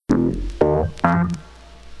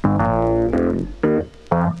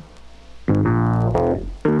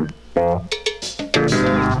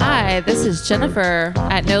Hi, this is Jennifer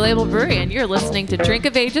at No Label Brewery, and you're listening to Drink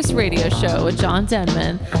of Ages Radio Show with John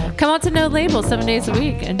Denman. Come out to No Label 7 days a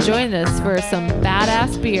week and join us for some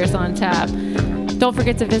badass beers on tap. Don't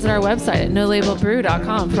forget to visit our website at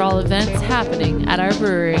nolabelbrew.com for all events happening at our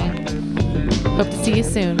brewery. Hope to see you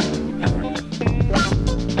soon.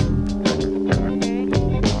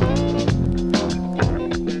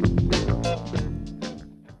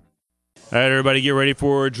 All right, everybody, get ready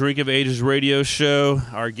for Drink of Ages Radio Show.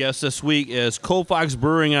 Our guest this week is Cold Fox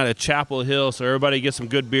Brewing out of Chapel Hill. So everybody get some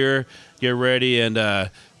good beer, get ready, and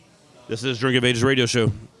this is Drink of Ages Radio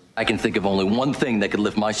Show. I can think of only one thing that could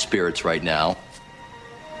lift my spirits right now.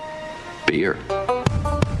 Beer.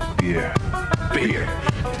 Beer. Beer.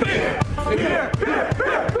 Beer. Beer.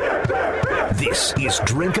 This is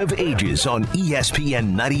Drink of Ages on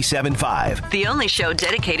ESPN 97.5. The only show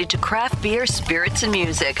dedicated to craft beer, spirits, and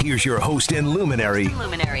music. Here's your host and luminary,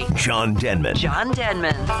 John Denman. John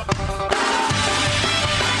Denman. All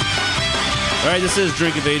right, this is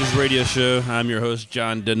Drink of Ages Radio Show. I'm your host,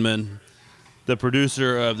 John Denman. The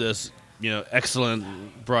producer of this,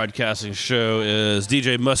 excellent broadcasting show is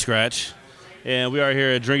DJ Muskratch. And we are here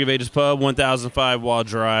at Drink of Ages Pub, 1005 Wall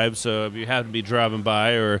Drive. So if you happen to be driving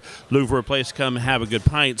by or looking for a place to come and have a good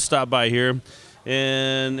pint, stop by here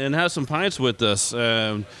and have some pints with us.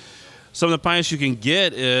 Some of the pints you can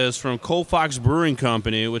get is from Cold Fox Brewing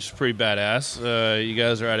Company, which is pretty badass. You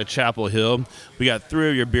guys are out of Chapel Hill. We got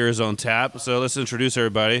 3 of your beers on tap. So let's introduce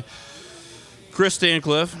everybody. Chris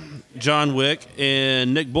Stancliffe, John Wick,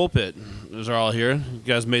 and Nick Bullpit. Those are all here. You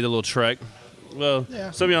guys made a little trek. Well,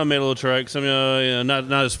 yeah. Some of y'all made a little trek. Some of y'all, not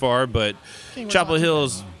as far, but Chapel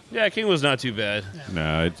Hills. Yeah, King was not too bad. Yeah.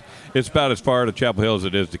 No, it's about as far to Chapel Hill as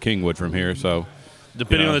it is to Kingwood from here. So,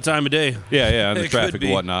 depending on the time of day. Yeah, and the traffic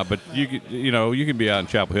and whatnot. But you can be out in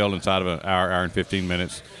Chapel Hill inside of an hour and 15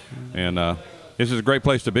 minutes, and this is a great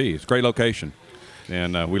place to be. It's a great location,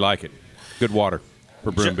 and we like it. Good water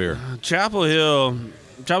for brewing beer. Chapel Hill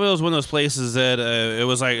is one of those places that it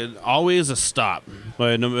was like always a stop.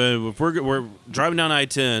 Like, if we're driving down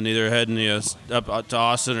I-10, either heading up to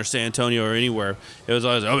Austin or San Antonio or anywhere, it was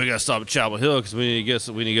always, we got to stop at Chapel Hill because we need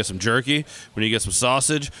to get some jerky, we need to get some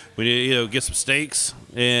sausage, we need to get some steaks,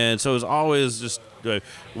 and so it was always just.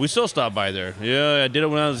 We still stop by there. Yeah, I did it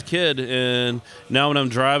when I was a kid, and now when I'm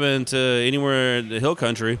driving to anywhere in the hill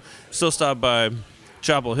country, still stop by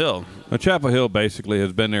Chapel Hill. Well, Chapel Hill basically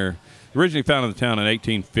has been there. Originally founded the town in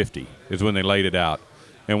 1850 is when they laid it out.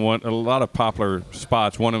 And a lot of popular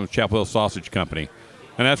spots, one of them is Chapel Hill Sausage Company,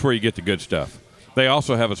 and that's where you get the good stuff. They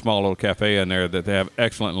also have a small little cafe in there that they have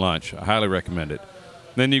excellent lunch. I highly recommend it.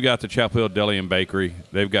 Then you got the Chapel Hill Deli and Bakery.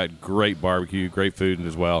 They've got great barbecue, great food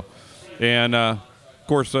as well. And, of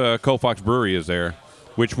course, Cold Fox Brewery is there,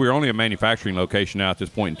 which we're only a manufacturing location now at this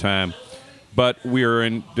point in time. But we are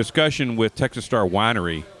in discussion with Texas Star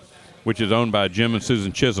Winery, which is owned by Jim and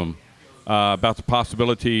Susan Chisholm, about the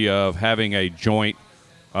possibility of having a joint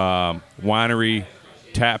winery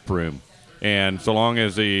tap room. And so long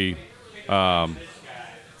as the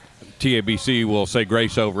TABC will say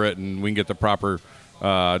grace over it and we can get the proper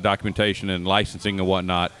documentation and licensing and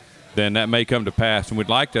whatnot, then that may come to pass. And we'd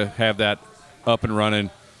like to have that up and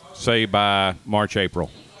running, say, by March, April.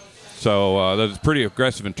 So that's pretty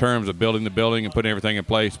aggressive in terms of building the building and putting everything in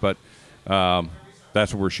place, but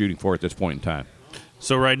that's what we're shooting for at this point in time.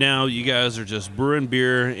 So right now you guys are just brewing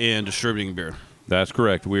beer and distributing beer. That's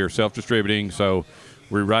correct. We are self-distributing, so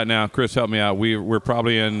we're right now, Chris, help me out, we're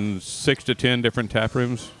probably in 6 to 10 different tap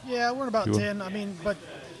rooms. Yeah, we're about 10. I mean, but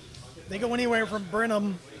they go anywhere from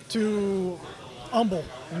Brenham to Humble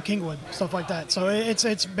and Kingwood, stuff like that. So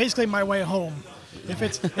it's basically my way home.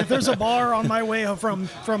 If there's a bar on my way from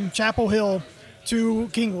Chapel Hill to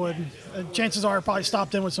Kingwood, chances are I probably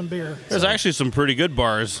stopped in with some beer. There's actually some pretty good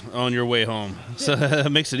bars on your way home, so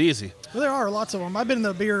that makes it easy. Well, there are lots of them. I've been in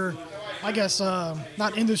the beer, I guess,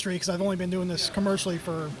 not industry because I've only been doing this commercially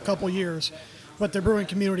for a couple years, but the brewing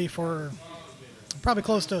community for probably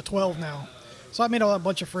close to 12 now. So I made a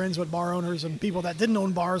bunch of friends with bar owners and people that didn't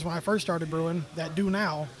own bars when I first started brewing that do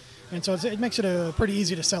now. And so it makes it pretty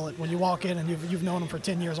easy to sell it when you walk in and you've known them for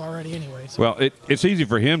 10 years already anyway. So. Well, it's easy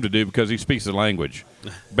for him to do because he speaks the language.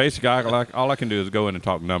 Basically, all I can do is go in and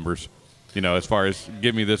talk numbers. as far as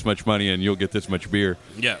give me this much money and you'll get this much beer.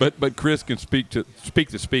 Yeah. But Chris can speak,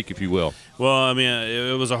 if you will. Well, I mean,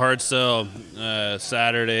 it was a hard sell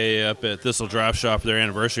Saturday up at Thistle Draft Shop for their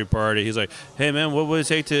anniversary party. He's like, "Hey man, what would it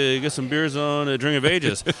take to get some beers on a Drink of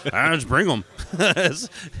Ages?" I just bring them. that's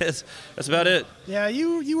about it. Yeah,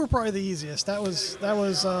 you were probably the easiest. That was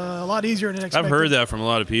a lot easier than expected. I've heard that from a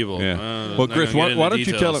lot of people. Yeah. Well, Chris, why don't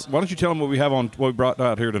you tell them what we have on what we brought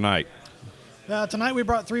out here tonight? Tonight we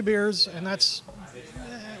brought 3 beers, and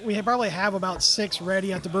we probably have about 6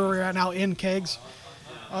 ready at the brewery right now in kegs.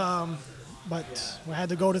 But we had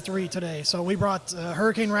to go to 3 today. So we brought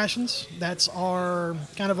Hurricane Rations. That's our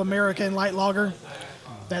kind of American light lager.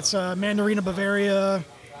 That's Mandarina Bavaria,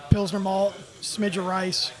 Pilsner malt, smidge of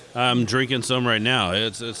rice. I'm drinking some right now.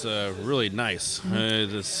 It's really nice.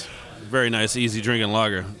 It's very nice, easy drinking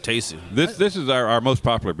lager. Tasty. This is our most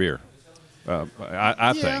popular beer.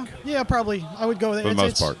 I think. Yeah, probably. I would go there. For the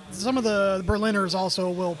most part. Some of the Berliners also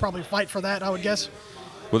will probably fight for that, I would guess.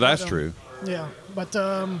 Well, that's true. Yeah, but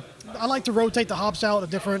I like to rotate the hops out of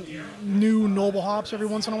different new noble hops every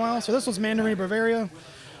once in a while. So this was Mandarin Bavaria.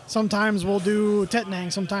 Sometimes we'll do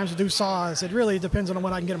Tettnang. Sometimes we'll do Saaz. It really depends on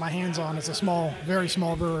what I can get my hands on. It's a very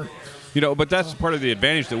small brewer. But that's part of the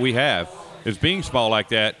advantage that we have is being small like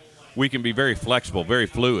that. We can be very flexible, very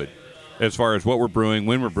fluid as far as what we're brewing,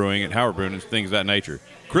 when we're brewing it, how we're brewing it, things of that nature.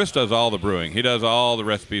 Chris does all the brewing. He does all the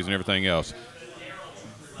recipes and everything else.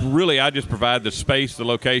 Really, I just provide the space, the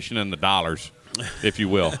location, and the dollars, if you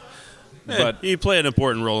will. But you play an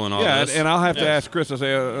important role in all this. Yeah, and I'll have to ask Chris, I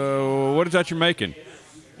say, what is that you're making?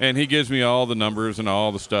 And he gives me all the numbers and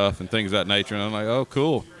all the stuff and things of that nature. And I'm like, oh,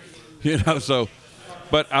 cool.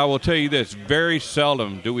 But I will tell you this, very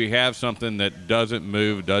seldom do we have something that doesn't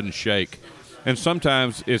move, doesn't shake. And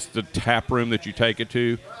sometimes it's the tap room that you take it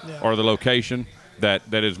to or the location that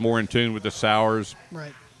is more in tune with the sours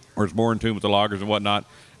or is more in tune with the lagers and whatnot.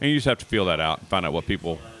 And you just have to feel that out and find out what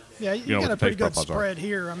people you got a pretty good spread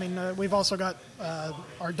here. I mean, we've also got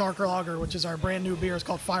our darker lager, which is our brand new beer. It's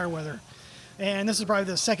called Fireweather. And this is probably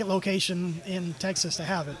the second location in Texas to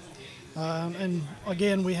have it. And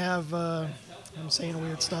again, we have, I'm saying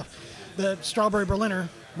weird stuff, the Strawberry Berliner,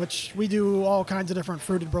 which we do all kinds of different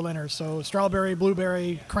fruited Berliners. So strawberry,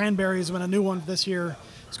 blueberry, cranberry has been a new one this year.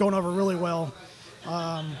 It's going over really well.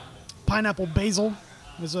 Pineapple basil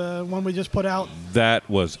is one we just put out. That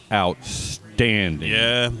was outstanding.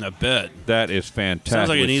 Yeah, I bet. That is fantastic. Sounds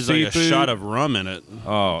like it needs like a shot of rum in it.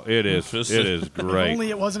 Oh, it is. It is great. If only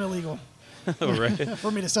it wasn't illegal. Right. For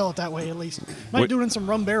me to sell it that way, at least. Might do it in some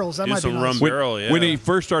rum barrels. That might be nice. Rum barrel, yeah. When he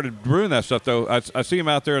first started brewing that stuff, though, I see him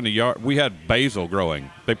out there in the yard. We had basil growing.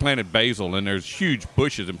 They planted basil, and there's huge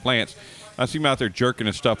bushes and plants. I see him out there jerking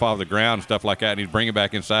his stuff off the ground and stuff like that, and he's bringing it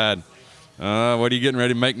back inside. What are you getting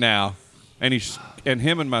ready to make now? And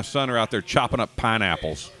him and my son are out there chopping up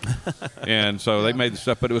pineapples. And so they made the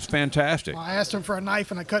stuff, but it was fantastic. Well, I asked him for a knife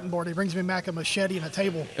and a cutting board. He brings me back a machete and a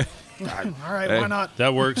table. All right, why not?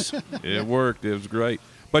 That works. It worked. It was great.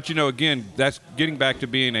 But, again, that's getting back to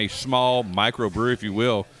being a small microbrewery, if you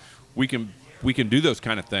will. We can do those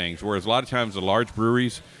kind of things, whereas a lot of times the large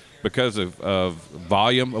breweries, because of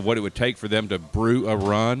volume of what it would take for them to brew a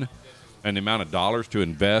run and the amount of dollars to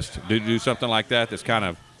invest to do something like that's kind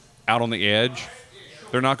of out on the edge,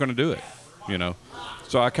 they're not going to do it,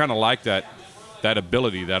 So I kind of like that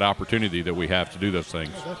ability, that opportunity that we have to do those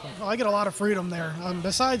things. Yeah, well, I get a lot of freedom there.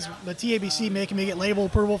 Besides the TABC making me get label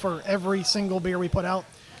approval for every single beer we put out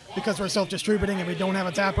because we're self-distributing and we don't have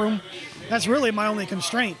a tap room, that's really my only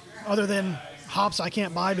constraint other than hops I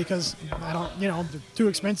can't buy because I don't, they're too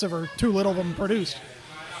expensive or too little of them produced.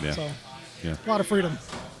 Yeah. So, yeah. A lot of freedom.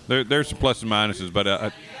 There's some pluses and minuses,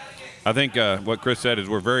 but I think what Chris said is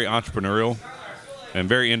we're very entrepreneurial and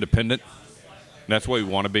very independent. That's what we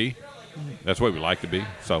want to be. That's what we like to be.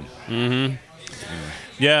 So. Mm-hmm.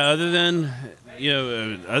 Yeah. Other than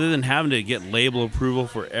having to get label approval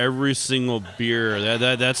for every single beer,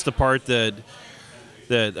 that's the part that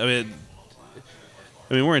I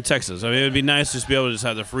mean, we're in Texas. I mean, it'd be nice just to be able to just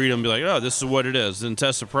have the freedom to be like, oh, this is what it is, and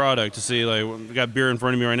test the product to see, like, we got beer in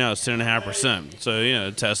front of me right now, it's 10.5%.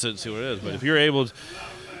 So, test it and see what it is. But if you're able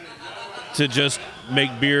to just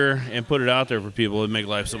make beer and put it out there for people, it'd make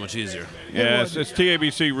life so much easier. Yeah, it's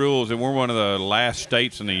TABC rules, and we're one of the last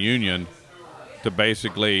states in the union to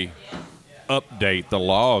basically update the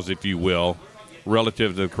laws, if you will,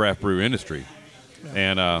 relative to the craft brew industry. Yeah.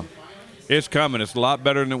 And it's coming. It's a lot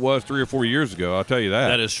better than it was 3 or 4 years ago, I'll tell you that.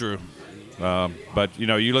 That is true. But,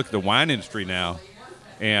 you look at the wine industry now,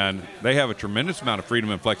 and they have a tremendous amount of freedom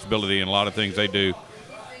and flexibility in a lot of things they do.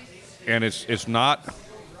 And it's not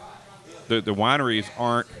the wineries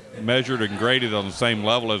aren't measured and graded on the same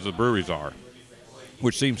level as the breweries are,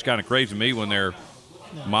 which seems kind of crazy to me when they're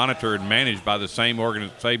monitored and managed by the same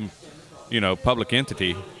public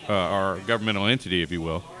entity or governmental entity, if you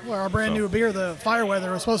will. Well, our brand new beer, the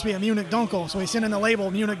Fireweather, was supposed to be a Munich Dunkel, so we sent in the label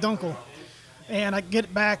Munich Dunkel. And I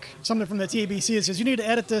get back something from the TBC that says, you need to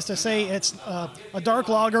edit this to say it's a dark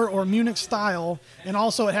lager or Munich style, and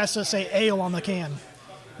also it has to say ale on the can.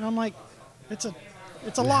 And I'm like, it's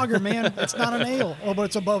a lager, man. It's not an ale. Oh, but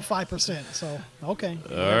it's above 5%. So, okay.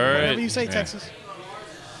 All right. Whatever you say, Texas.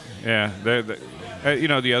 Yeah.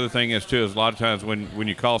 The other thing is, too, is a lot of times when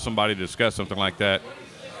you call somebody to discuss something like that,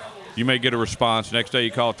 you may get a response. Next day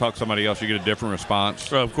you talk to somebody else, you get a different response.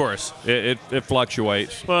 Well, of course. It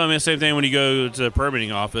fluctuates. Well, I mean, same thing when you go to the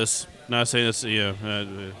permitting office. Not saying this,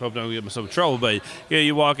 hope I don't get myself in trouble, but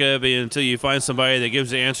you walk up until you find somebody that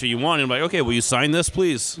gives the answer you want, and I'm like, okay, will you sign this,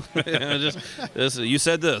 please? You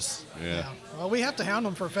said this. Yeah. Well, we have to hound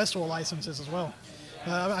them for festival licenses as well.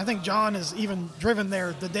 I think John has even driven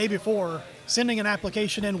there the day before, sending an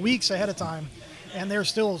application in weeks ahead of time, and they're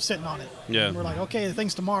still sitting on it. Yeah. And we're like, okay, the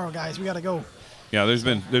thing's tomorrow, guys. We got to go. Yeah, there's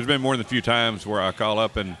been more than a few times where I call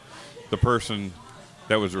up and the person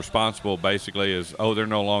that was responsible basically is, they're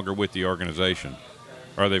no longer with the organization,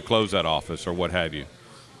 or they've closed that office, or what have you,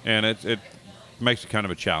 and it makes it kind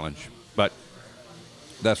of a challenge. But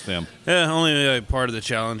that's them. Yeah, only part of the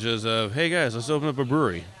challenge is hey guys, let's open up a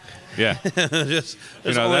brewery. Yeah, it's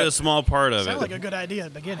only a small part of it. Sounded like a good idea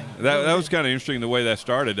at the beginning. That was kind of interesting the way that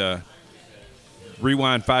started.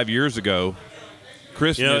 Rewind 5 years ago,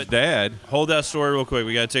 Chris and his dad. Hold that story real quick.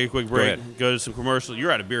 We got to take a quick break. Go ahead. Go to some commercials.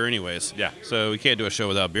 You're out of beer anyways. Yeah. So we can't do a show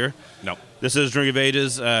without beer. No. This is Drink of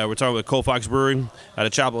Ages. We're talking with Cold Fox Brewing out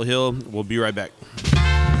of Chapel Hill. We'll be right back.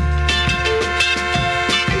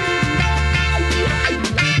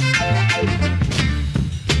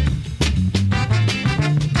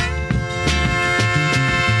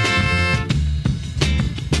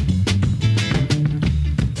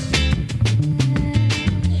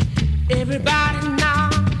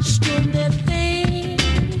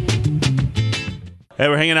 Hey,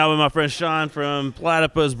 we're hanging out with my friend Sean from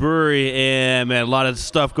Platypus Brewery, and man, a lot of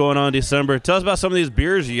stuff going on in December. Tell us about some of these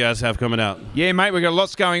beers you guys have coming out. Yeah, mate, we've got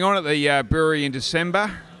lots going on at the brewery in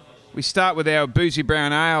December. We start with our Boozy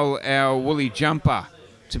Brown Ale, our Woolly Jumper,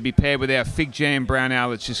 to be paired with our Fig Jam Brown Ale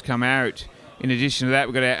that's just come out. In addition to that,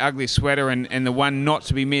 we've got our Ugly Sweater and the one not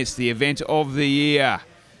to be missed, the event of the year.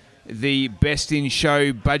 The Best in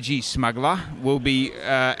Show Budgie Smuggler will be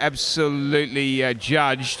absolutely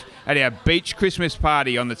judged at our beach Christmas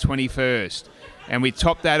party on the 21st. And we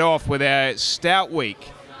top that off with our Stout Week.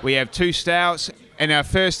 We have 2 stouts and our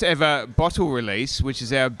first ever bottle release, which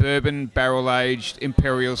is our Bourbon Barrel-Aged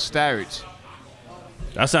Imperial Stout.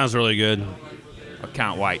 That sounds really good. I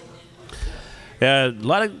can't wait. Yeah, a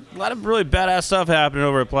lot of really badass stuff happening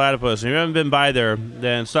over at Platypus. If you haven't been by there,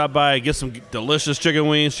 then stop by, get some delicious chicken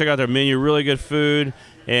wings, check out their menu, really good food,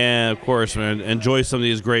 and of course, man, enjoy some of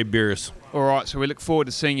these great beers. All right, so we look forward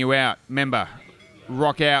to seeing you out. Remember,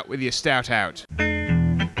 rock out with your stout out.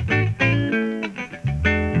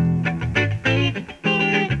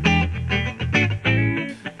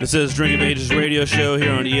 This is Drink of Ages radio show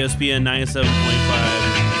here on ESPN 97.5.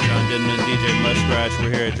 John Denman, DJ Muskrat. We're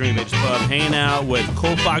here at Drink of Ages Pub, hanging out with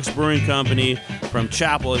Cold Fox Brewing Company from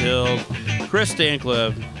Chapel Hill, Chris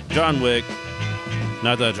Stancliffe, John Wick.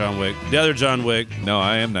 Not that John Wick. The other John Wick. No,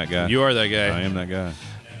 I am that guy. You are that guy. I am that guy.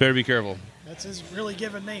 Better be careful. That's his really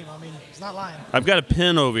given name. I mean, he's not lying. I've got a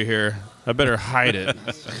pen over here. I better hide it.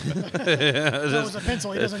 That was a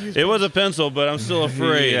pencil. He doesn't use It was a pencil, but I'm still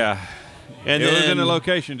afraid. Yeah. And it was then in a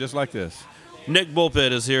location just like this. Nick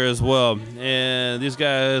Bullpit is here as well. And these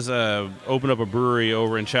guys opened up a brewery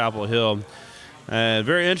over in Chapel Hill.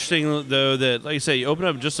 Very interesting, though, that, like you say, you open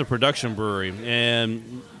up just a production brewery.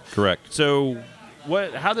 And correct. So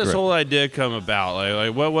how this whole idea come about?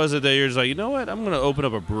 Like, what was it that you're just like, you know what, I'm going to open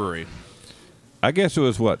up a brewery? I guess it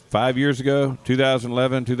was, 5 years ago?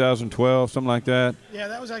 2011, 2012, something like that? Yeah,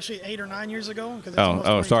 that was actually 8 or 9 years ago.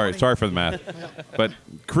 Sorry for the math. Yeah. But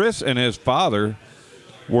Chris and his father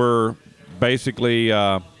were basically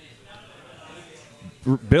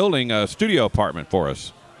building a studio apartment for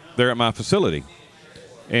us there at my facility.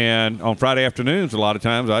 And on Friday afternoons, a lot of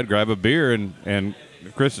times I'd grab a beer, and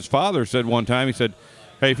Chris's father said one time, he said,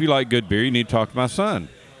 hey, if you like good beer, you need to talk to my son.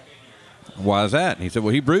 Why is that? And he said,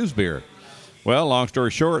 well, he brews beer. Well, long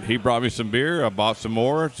story short, he brought me some beer. I bought some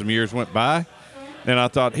more. Some years went by. And I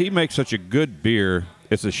thought, he makes such a good beer,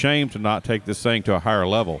 it's a shame to not take this thing to a higher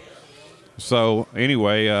level. So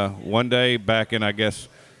anyway, one day back in, I guess,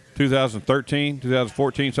 2013,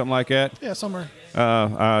 2014, something like that. Yeah, somewhere.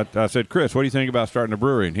 I said, Chris, what do you think about starting a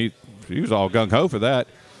brewery? And he was all gung-ho for that.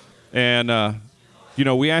 And,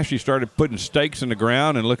 we actually started putting stakes in the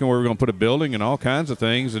ground and looking where we were going to put a building and all kinds of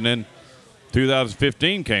things. And then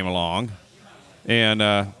 2015 came along.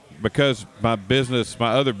 And because my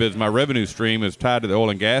revenue stream is tied to the oil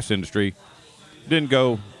and gas industry, didn't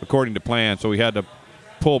go according to plan, so we had to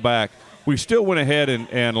pull back. We still went ahead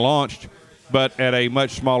and launched, but at a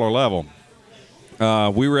much smaller level.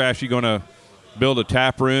 We were actually going to build a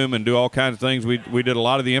tap room and do all kinds of things. We did a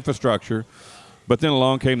lot of the infrastructure, but then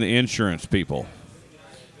along came the insurance people.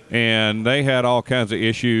 And they had all kinds of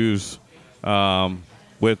issues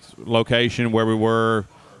with location, where we were,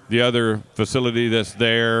 the other facility that's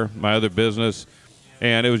there, my other business,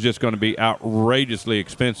 and it was just going to be outrageously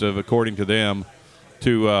expensive, according to them,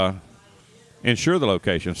 to insure the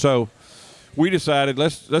location. So we decided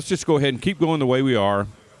let's just go ahead and keep going the way we are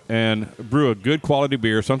and brew a good quality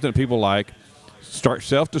beer, something that people like, start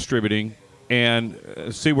self-distributing, and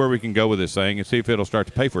see where we can go with this thing and see if it'll start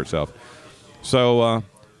to pay for itself. So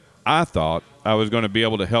I thought I was going to be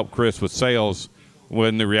able to help Chris with sales,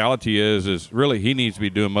 when the reality is really he needs to be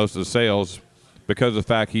doing most of the sales, because of the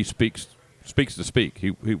fact he speaks to speak.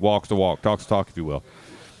 He walks the walk, talks the talk, if you will.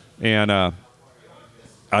 And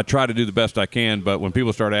I try to do the best I can, but when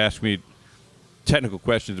people start asking me technical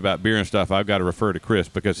questions about beer and stuff, I've got to refer to Chris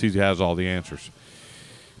because he has all the answers.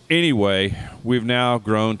 Anyway, we've now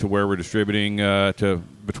grown to where we're distributing to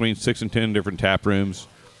between 6 and 10 different tap rooms,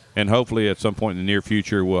 and hopefully at some point in the near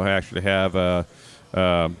future we'll actually have a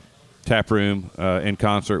tap room in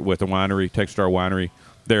concert with a winery, Texas Star Winery,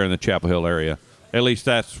 there in the Chapel Hill area. At least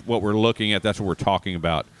that's what we're looking at. That's what we're talking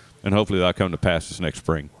about, and hopefully that'll come to pass this next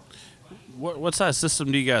spring. What size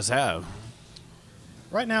system do you guys have?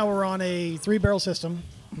 Right now we're on a 3-barrel system,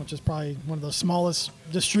 which is probably one of the smallest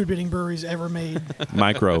distributing breweries ever made.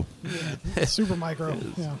 Micro. Yeah, super micro.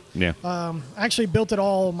 Yeah. I actually built it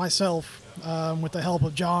all myself with the help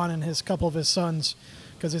of John and his couple of his sons,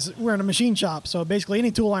 because we're in a machine shop. So basically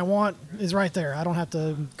any tool I want is right there. I don't have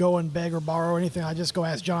to go and beg or borrow anything. I just go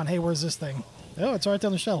ask John, hey, where's this thing? Oh, it's right there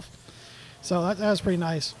on the shelf. So that was pretty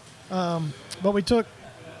nice. But we took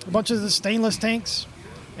a bunch of the stainless tanks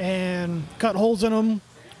and cut holes in them,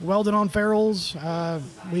 welded on ferrules.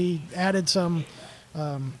 We added some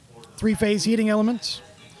 3-phase heating elements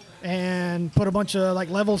and put a bunch of like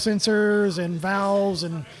level sensors and valves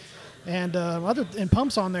and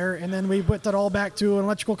pumps on there, and then we put that all back to an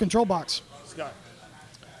electrical control box. Scott.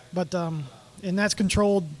 But and that's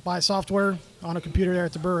controlled by software on a computer there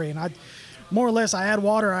at the brewery. And I more or less, I add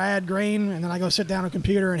water, I add grain, and then I go sit down on a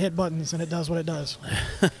computer and hit buttons, and it does what it does.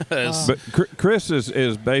 But Chris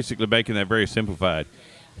is basically making that very simplified.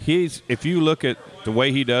 If you look at the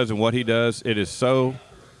way he does and what he does, it is so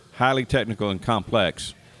highly technical and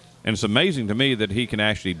complex. And it's amazing to me that he can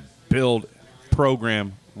actually build,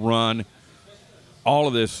 program, run all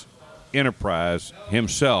of this enterprise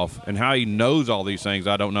himself. And how he knows all these things,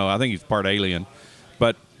 I don't know. I think he's part alien.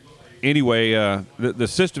 But anyway, the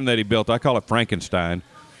system that he built, I call it Frankenstein,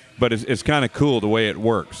 but it's kind of cool the way it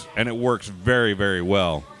works, and it works very, very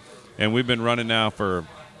well. And we've been running now for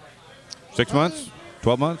 6 months,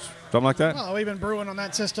 12 months, something like that. Well, we've been brewing on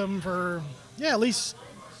that system for, at least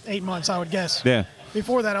 8 months, I would guess. Yeah.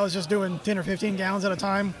 Before that, I was just doing 10 or 15 gallons at a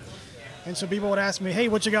time. And so people would ask me, hey,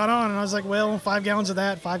 what you got on? And I was like, well, 5 gallons of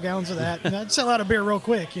that, 5 gallons of that. And I'd sell out a beer real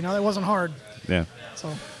quick. That wasn't hard. Yeah.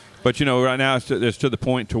 So. But, right now it's to the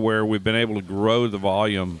point to where we've been able to grow the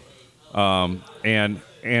volume, and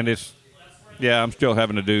it's, I'm still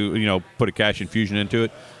having to do, put a cash infusion into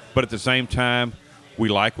it. But at the same time, we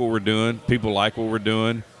like what we're doing. People like what we're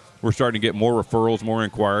doing. We're starting to get more referrals, more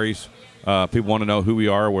inquiries. People want to know who we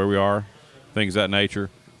are, where we are, things of that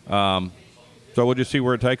nature. So we'll just see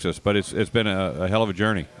where it takes us. But it's been a hell of a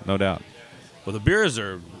journey, no doubt. Well, the beers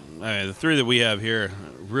are, the 3 that we have here,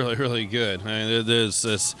 really, really good. There's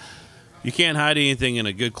this, you can't hide anything in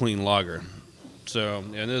a good, clean lager. So,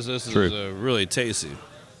 and this is really tasty.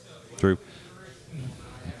 True.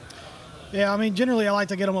 Yeah, generally I like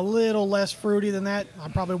to get them a little less fruity than that. I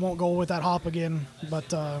probably won't go with that hop again,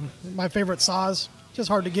 but my favorite Saaz, just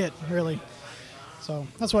hard to get, really. So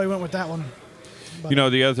that's why we went with that one. But,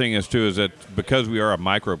 the other thing is that because we are a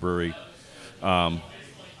microbrewery,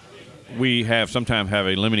 we sometimes have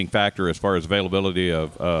a limiting factor as far as availability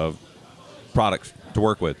of products to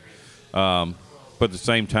work with. But at the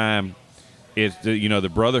same time, it's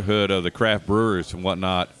the brotherhood of the craft brewers and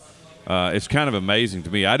whatnot. It's kind of amazing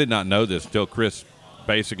to me. I did not know this until Chris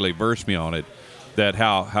basically versed me on it, that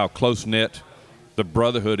how close-knit the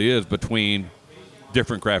brotherhood is between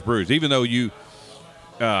different craft breweries. Even though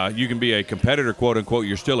you can be a competitor, quote unquote.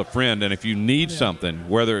 You're still a friend, and if you need something,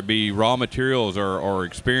 whether it be raw materials or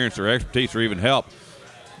experience or expertise or even help,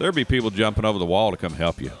 there'll be people jumping over the wall to come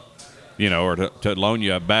help you, or to loan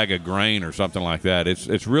you a bag of grain or something like that.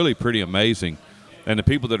 It's really pretty amazing, and the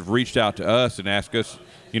people that have reached out to us and asked us,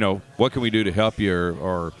 what can we do to help you,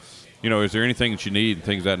 or is there anything that you need and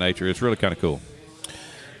things of that nature? It's really kind of cool.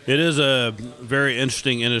 It is a very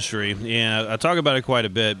interesting industry, and I talk about it quite a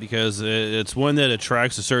bit because it's one that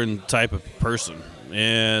attracts a certain type of person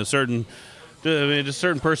and just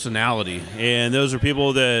certain personality. And those are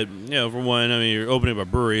people that, for one, you're opening up a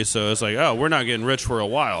brewery, so it's like, oh, we're not getting rich for a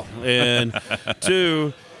while. And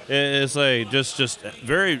two, it's like just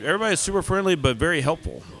everybody's super friendly but very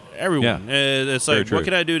helpful. Everyone. Yeah. It's like, what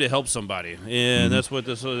can I do to help somebody? And that's what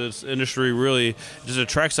this industry really just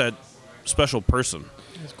attracts, that special person.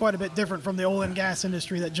 It's quite a bit different from the oil and gas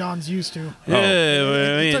industry that John's used to.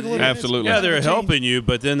 Absolutely. Yeah, they're helping you,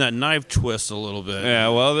 but then that knife twists a little bit. Yeah,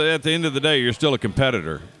 well, at the end of the day, you're still a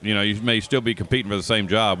competitor. You may still be competing for the same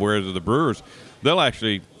job, whereas the brewers, they'll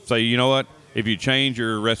actually say, you know what, if you change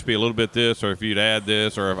your recipe a little bit this, or if you'd add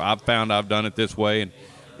this, or if I've found I've done it this way,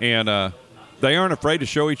 and they aren't afraid to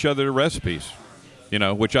show each other the recipes,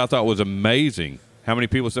 which I thought was amazing. How many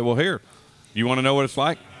people said, well, here, you want to know what it's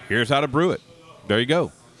like? Here's how to brew it. There you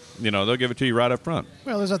go. They'll give it to you right up front.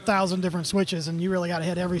 Well, there's 1,000 different switches, and you really got to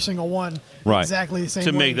hit every single one exactly the same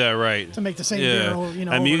way. To make that right. To make the same beer.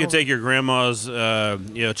 You can take your grandma's,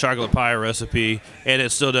 chocolate pie recipe, and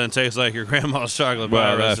it still doesn't taste like your grandma's chocolate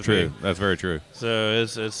pie recipe. That's true. That's very true. So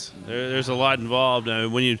there's a lot involved.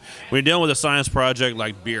 When you're dealing with a science project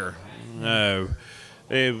like beer,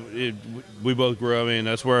 we both grew up.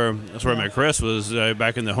 That's where I met Chris, was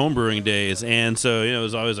back in the home brewing days, and so it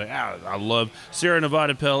was always like, I love Sierra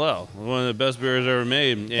Nevada Pale Ale, one of the best beers ever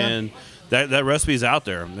made, and that recipe's out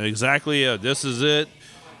there. Exactly, this is it,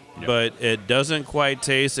 but it doesn't quite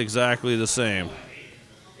taste exactly the same.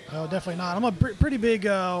 No, definitely not. I'm a pretty big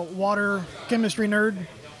water chemistry nerd.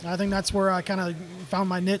 I think that's where I kind of found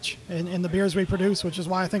my niche in the beers we produce, which is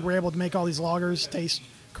why I think we're able to make all these lagers taste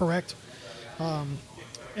correct.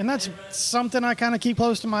 And that's something I kind of keep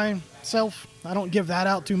close to myself. I don't give that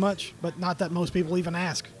out too much, but not that most people even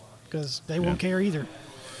ask, because they won't care either.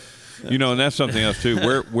 And that's something else, too.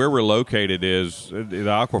 Where we're located is the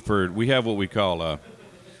aquifer. We have what we call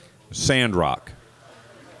sand rock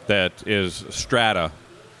that is strata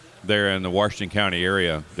there in the Washington County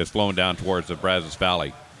area that's flowing down towards the Brazos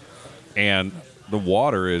Valley. And the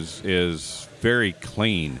water is very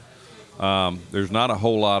clean. There's not a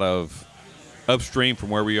whole lot of upstream from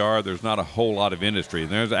where we are. There's not a whole lot of industry.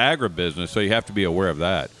 And there's agribusiness, so you have to be aware of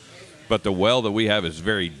that. But the well that we have is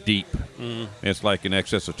very deep. It's like in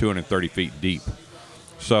excess of 230 feet deep.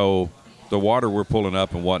 So the water we're pulling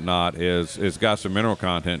up and whatnot is got some mineral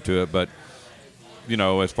content to it. But,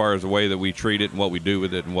 as far as the way that we treat it and what we do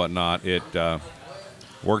with it and whatnot, it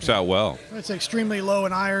works out well. It's extremely low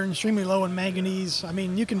in iron, extremely low in manganese.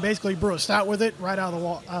 You can basically brew a stout with it right out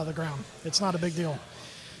of the ground. It's not a big deal.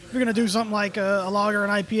 If you're going to do something like a lager, an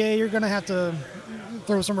IPA, you're going to have to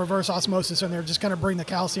throw some reverse osmosis in there, just kind of bring the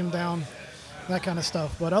calcium down, that kind of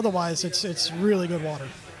stuff. But otherwise, it's really good water.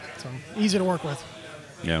 So easy to work with.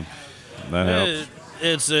 Yeah, that helps.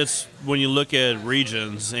 It's when you look at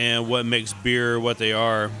regions and what makes beer what they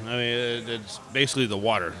are. It's basically the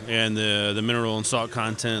water and the mineral and salt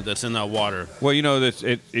content that's in that water. Well,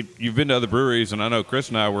 you've been to other breweries, and I know Chris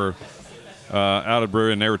and I were out of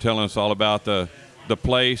brewery, and they were telling us all about the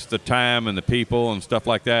place, the time, and the people and stuff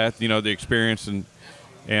like that. The experience, and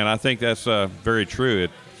I think that's very true.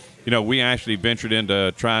 We actually ventured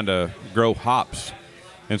into trying to grow hops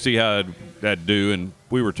and see how that'd do, and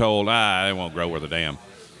we were told, it won't grow worth a damn.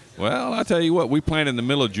 Well, I tell you what, we planted in the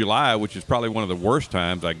middle of July, which is probably one of the worst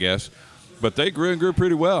times, I guess, but they grew and grew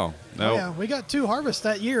pretty well. Oh, yeah, we got 2 harvests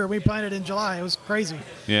that year. We planted in July. It was crazy.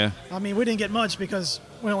 Yeah. We didn't get much because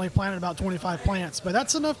we only planted about 25 plants, but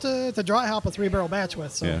that's enough to dry hop a 3-barrel batch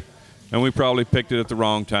with. So. Yeah. And we probably picked it at the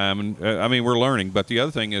wrong time. And we're learning. But the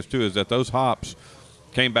other thing is, too, is that those hops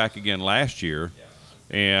came back again last year,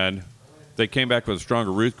 and they came back with a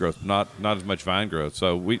stronger root growth, not as much vine growth.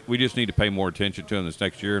 So we just need to pay more attention to them this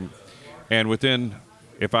next year. And within,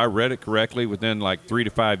 if I read it correctly, within like 3 to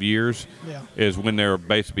 5 years is when they're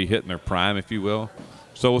basically hitting their prime, if you will.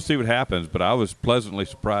 So we'll see what happens. But I was pleasantly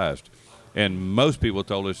surprised. And most people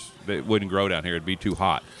told us that it wouldn't grow down here. It'd be too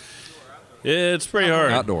hot. It's pretty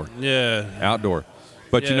hard. Outdoor. Yeah. Outdoor.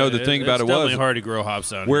 But the thing about it was, it's definitely hard to grow hops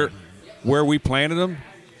down here. Where we planted them,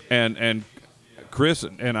 and Chris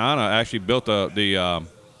and Anna actually built the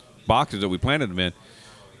boxes that we planted them in.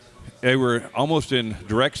 they were almost in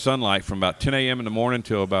direct sunlight from about 10 a.m. in the morning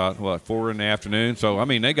till about, 4 in the afternoon. So, I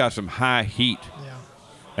mean, they got some high heat. Yeah.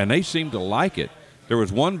 And they seemed to like it. There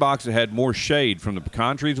was one box that had more shade from the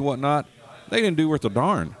pecan trees and whatnot. They didn't do worth a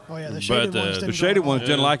darn. Oh, yeah, the shaded ones didn't The shaded go ones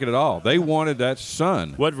didn't like it at all. They wanted that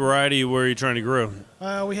sun. What variety were you trying to grow?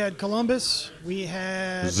 We had Columbus. We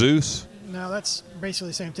had Zeus? No, that's basically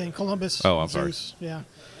the same thing. Columbus. Oh, I'm sorry. Zeus, yeah.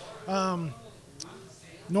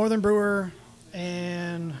 Northern Brewer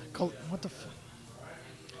and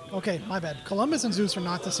okay, my bad. Columbus and Zeus are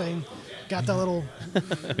not the same. Got that little.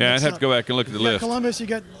 Yeah, I'd have to go back and look at the You got list. Columbus, you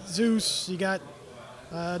got Zeus, you got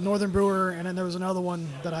Northern Brewer, and then there was another one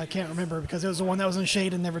that I can't remember because it was the one that was in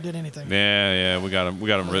shade and never did anything. Yeah, we got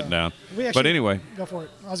them written down. But anyway, go for it.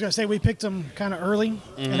 I was gonna say we picked them kind of early,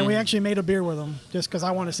 and then we actually made a beer with them just because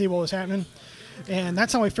I wanted to see what was happening, and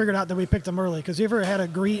that's how we figured out that we picked them early. Because you ever had a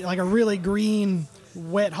really green,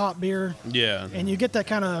 wet hop beer? Yeah. And you get that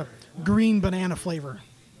kind of green banana flavor.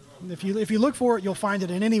 If you look for it, you'll find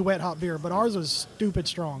it in any wet hop beer, but ours was stupid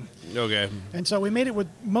strong. Okay. And so we made it with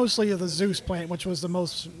mostly of the Zeus plant, which was the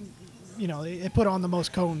most, it put on the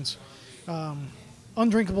most cones.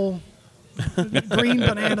 Undrinkable green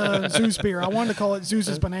banana Zeus beer. I wanted to call it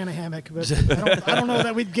Zeus's banana hammock, but I don't know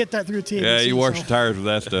that we'd get that through TABC. yeah, you wash your tires with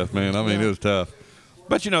that stuff, man. I mean, It was tough.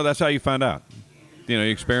 But, that's how you find out. You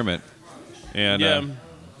experiment. And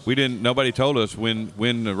nobody told us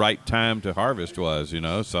when the right time to harvest was,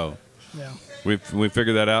 so yeah. we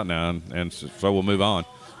figured that out now, and so we'll move on.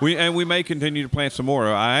 We may continue to plant some more.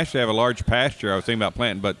 I actually have a large pasture I was thinking about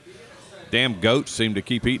planting, but damn goats seem to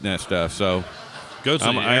keep eating that stuff, so Goats.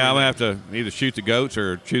 I'm going to have to either shoot the goats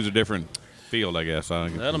or choose a different field, I guess.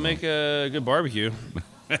 That'll make a good barbecue.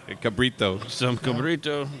 Cabrito. Some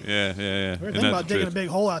cabrito. Yeah. We were thinking about digging a big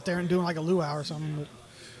hole out there and doing like a luau or something. But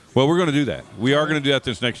well, we're going to do that. We are going to do that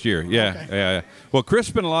this next year. Yeah, Okay. yeah. Well, Chris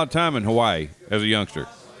spent a lot of time in Hawaii as a youngster.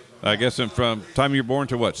 I guess from time you were born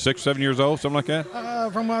to what, 6, 7 years old, something like that?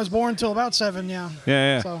 from when I was born till about 7, yeah.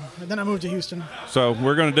 Yeah. So and then I moved to Houston. So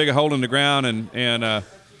we're going to dig a hole in the ground, and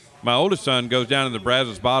my oldest son goes down to the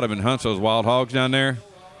Brazos Bottom and hunts those wild hogs down there.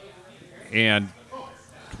 And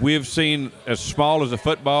we've seen as small as a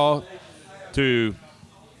football to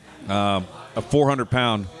a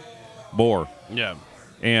 400-pound boar. Yeah.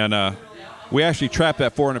 And we actually trapped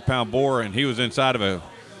that 400-pound boar, and he was inside of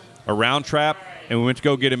a round trap, and we went to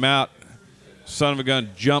go get him out. Son of a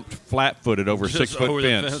gun jumped flat-footed over a Just 6-foot over the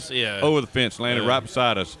fence. fence, yeah. Over the fence, landed right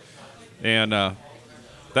beside us. And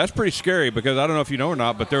that's pretty scary because I don't know if you know or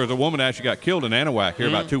not, but there was a woman that actually got killed in Anahuac here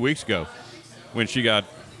about 2 weeks ago when she got,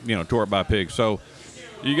 tore up by a pig. So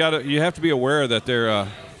you have to be aware that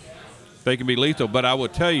they can be lethal. But I will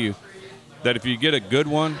tell you that if you get a good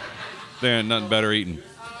one, there ain't nothing better eating.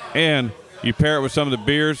 And you pair it with some of the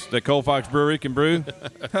beers that Cold Fox Brewery can brew.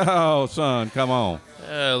 Oh, son, come on.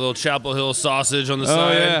 A little Chapel Hill sausage on the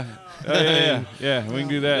side. Yeah, we can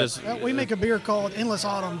do that. We make a beer called Endless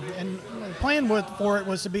Autumn, and the plan for it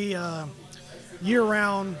was to be a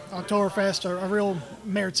year-round Oktoberfest, a real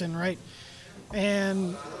Märzen, right?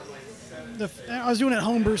 And I was doing it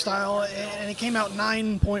homebrew style, and it came out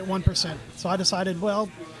 9.1%. So I decided, well,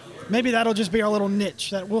 maybe that'll just be our little niche,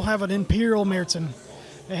 that we'll have an Imperial Märzen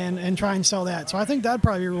and try and sell that. So I think that'd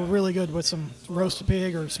probably be really good with some roasted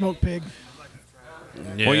pig or smoked pig.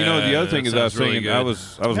 Yeah, well, the other thing is I was thinking, I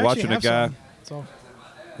was watching a guy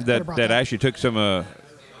that actually took some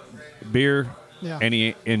beer and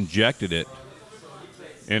he injected it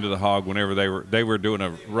into the hog whenever they were doing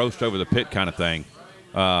a roast over the pit kind of thing.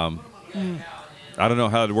 I don't know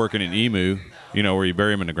how it'd work in an emu, where you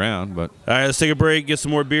bury them in the ground. But all right, let's take a break, get some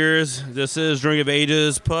more beers. This is Drink of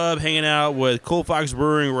Ages Pub, hanging out with Cold Fox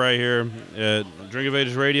Brewing right here at Drink of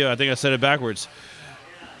Ages Radio. I think I said it backwards.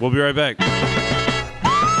 We'll be right back.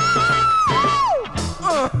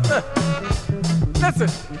 Listen,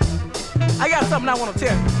 I got something I want to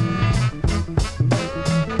tell you.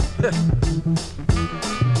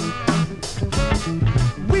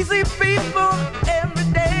 We see people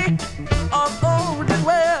every day all over the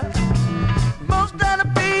world. Most of the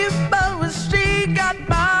people we see got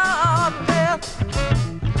bald hair.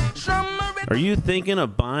 Are you thinking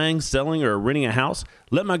of buying, selling, or renting a house?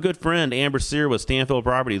 Let my good friend Amber Sear with Stanfield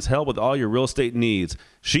Properties help with all your real estate needs.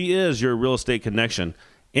 She is your real estate connection.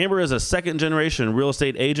 Amber is a second-generation real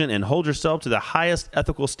estate agent and holds herself to the highest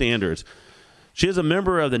ethical standards. She is a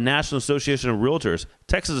member of the National Association of Realtors,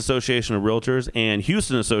 Texas Association of Realtors, and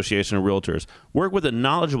Houston Association of Realtors. Work with a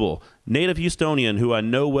knowledgeable native Houstonian who I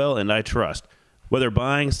know well and I trust. Whether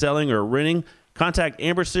buying, selling, or renting, contact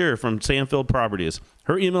Amber Sear from Stanfield Properties.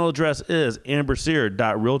 Her email address is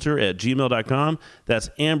ambercyr.realtor@gmail.com. That's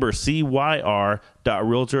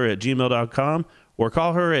ambercyr.realtor@gmail.com. Or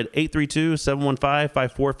call her at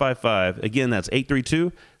 832-715-5455. Again, that's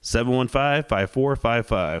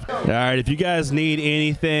 832-715-5455. All right, if you guys need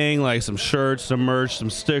anything like some shirts, some merch, some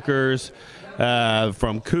stickers,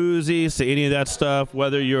 from koozies to any of that stuff,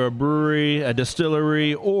 whether you're a brewery, a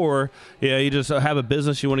distillery, or you just have a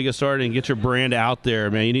business you want to get started and get your brand out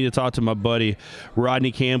there, man, you need to talk to my buddy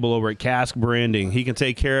Rodney Campbell over at Cask Branding. He can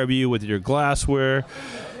take care of you with your glassware.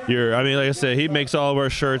 Like I said, he makes all of our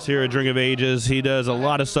shirts here at Drink of Ages. He does a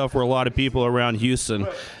lot of stuff for a lot of people around Houston.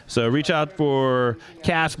 So reach out for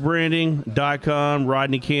caskbranding.com,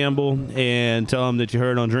 Rodney Campbell, and tell him that you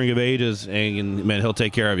heard on Drink of Ages, and man, he'll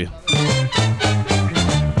take care of you.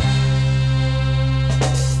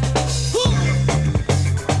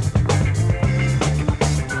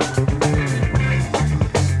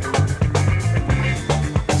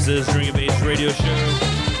 This is Drink of Ages radio show,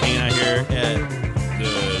 hanging out here at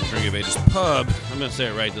the Drink of Ages pub. I'm going to say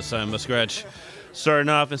it right this time. Muskratch starting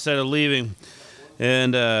off instead of leaving.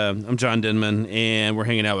 And I'm John Denman, and we're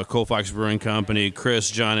hanging out with Coal Fox Brewing Company.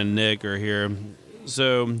 Chris, John, and Nick are here.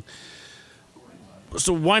 So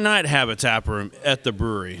why not have a tap room at the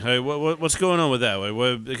brewery? What's going on with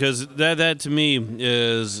that? Because that to me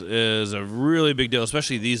is a really big deal,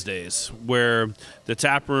 especially these days, where the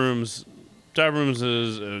tap rooms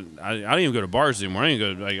is I don't even go to bars anymore.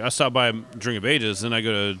 I stop by Drink of Ages, then I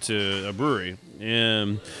go to a brewery.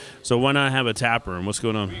 And so why not have a tap room? What's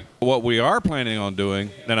going on? What we are planning on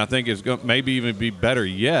doing, and I think is maybe even be better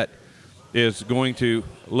yet, is going to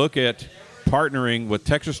look at partnering with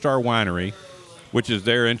Texas Star Winery, which is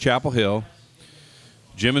there in Chapel Hill.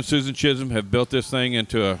 Jim and Susan Chisholm have built this thing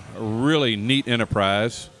into a really neat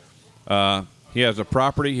enterprise. He has a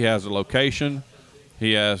property, he has a location,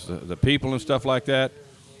 he has the people and stuff like that.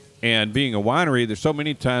 And being a winery, there's so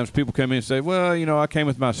many times people come in and say, well, I came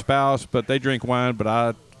with my spouse, but they drink wine,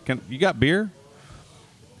 but you got beer?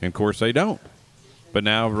 And, of course, they don't. But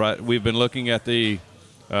now we've been looking at the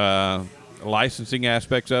licensing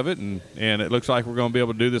aspects of it, and it looks like we're going to be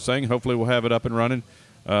able to do this thing. Hopefully we'll have it up and running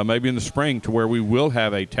maybe in the spring to where we will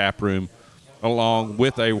have a tap room along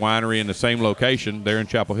with a winery in the same location there in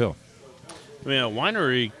Chapel Hill. I mean, a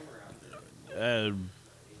winery,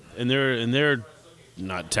 in their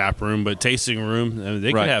not tap room, but tasting room, I mean,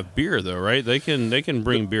 they can have beer, though, right? They can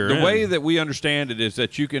bring beer in. The way that we understand it is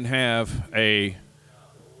that you can have a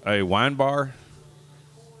wine bar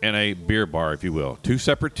and a beer bar, if you will. Two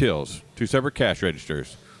separate tills, two separate cash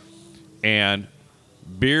registers. And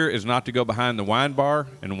beer is not to go behind the wine bar,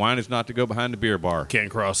 and wine is not to go behind the beer bar. Can't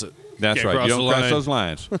cross it. That's right. You don't cross those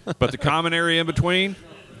lines. But the common area in between,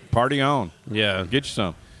 party on. Yeah. Get you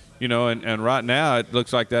some. And right now it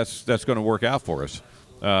looks like that's going to work out for us.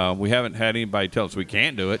 We haven't had anybody tell us we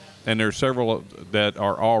can't do it, and there's several that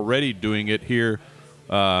are already doing it here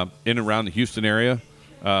in and around the Houston area,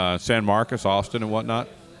 San Marcos, Austin, and whatnot.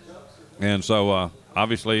 And so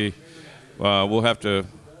obviously we'll have to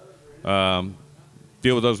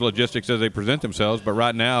deal with those logistics as they present themselves. But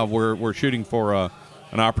right now we're shooting for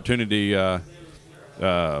an opportunity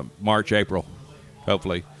March, April,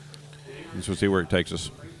 hopefully. And so we'll see where it takes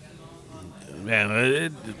us. Man,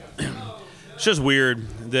 it's just weird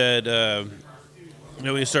that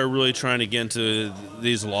when you start really trying to get into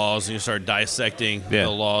these laws and you start dissecting the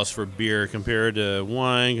laws for beer compared to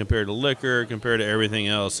wine, compared to liquor, compared to everything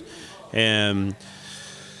else, and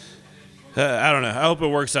I don't know. I hope it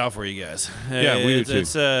works out for you guys. Yeah, we do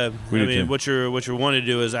too. What you're wanting to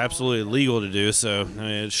do is absolutely legal to do, so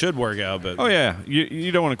it should work out. But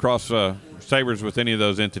you don't want to cross sabers with any of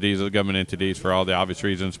those entities, the government entities, for all the obvious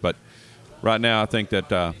reasons, but. Right now, I think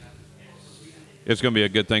that it's going to be a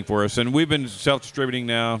good thing for us. And we've been self-distributing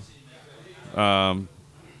now, for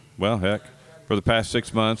the past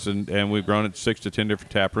 6 months, and we've grown it to 6 to 10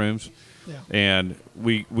 different tap rooms. Yeah. And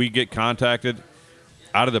we get contacted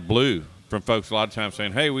out of the blue from folks a lot of times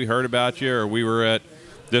saying, hey, we heard about you, or we were at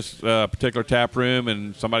this particular tap room,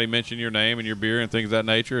 and somebody mentioned your name and your beer and things of that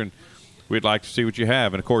nature, and we'd like to see what you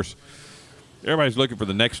have. And, of course, everybody's looking for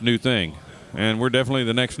the next new thing. And we're definitely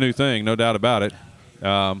the next new thing, no doubt about it.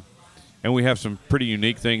 And we have some pretty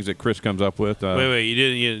unique things that Chris comes up with.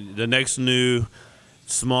 The next new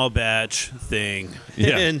small batch thing.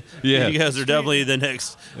 Yeah. And you guys are definitely the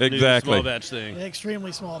next new small batch thing.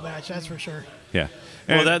 Extremely small batch, that's for sure. Yeah.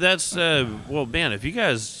 Well, man, if you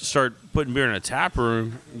guys start putting beer in a tap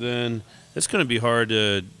room, then it's going to be hard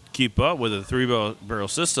to keep up with a 3-barrel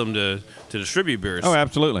system to distribute beers. Oh,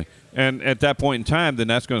 absolutely. And at that point in time, then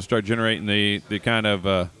that's going to start generating the kind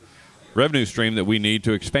of revenue stream that we need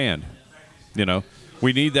to expand.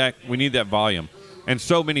 We need that volume. And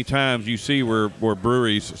so many times you see where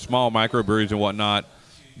breweries, small microbreweries and whatnot,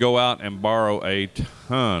 go out and borrow a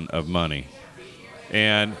ton of money.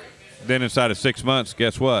 And then inside of 6 months,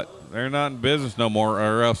 guess what? They're not in business no more,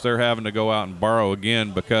 or else they're having to go out and borrow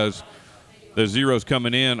again because the zeros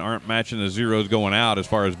coming in aren't matching the zeros going out as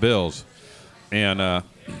far as bills. And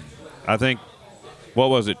I think, what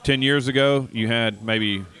was it, 10 years ago, you had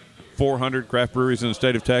maybe 400 craft breweries in the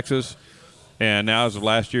state of Texas. And now, as of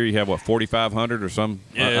last year, you have, 4,500 or some?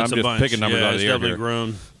 Yeah, I'm just picking numbers out of the air here.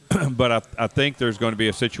 Grown. But I think there's going to be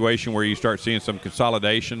a situation where you start seeing some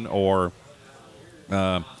consolidation, or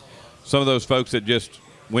some of those folks that just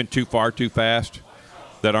went too far too fast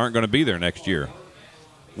that aren't going to be there next year.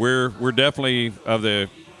 We're definitely of the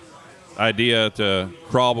idea to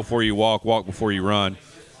crawl before you walk before you run.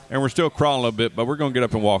 And we're still crawling a little bit, but we're going to get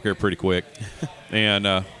up and walk here pretty quick. And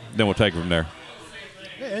then we'll take it from there.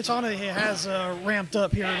 It has ramped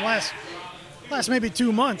up here in the last maybe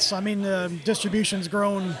 2 months. I mean, the distribution's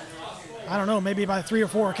grown, I don't know, maybe by 3 or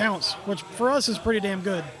 4 accounts, which for us is pretty damn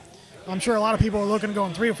good. I'm sure a lot of people are looking to go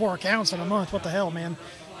in 3 or 4 accounts in a month. What the hell, man?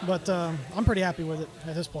 But I'm pretty happy with it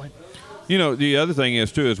at this point. You know, the other thing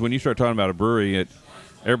is, too, is when you start talking about a brewery,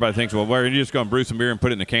 everybody thinks, well, you're just going to brew some beer and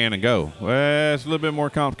put it in a can and go. Well, it's a little bit more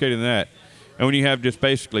complicated than that. And when you have just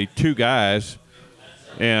basically 2 guys,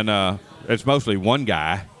 and it's mostly one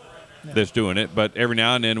guy that's doing it, but every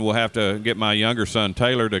now and then we'll have to get my younger son,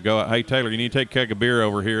 Taylor, to go, hey, Taylor, you need to take a keg of beer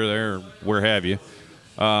over here, there, where have you.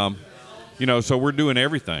 You know, so we're doing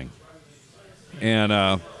everything.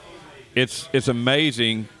 And it's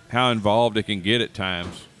amazing how involved it can get at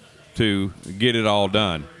times to get it all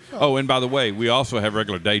done. Oh, and by the way, we also have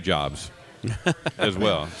regular day jobs as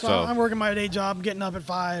well. So I'm working my day job, getting up at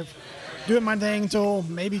 5, doing my thing until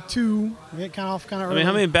maybe 2, get kind of early. I mean,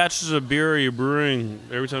 how many batches of beer are you brewing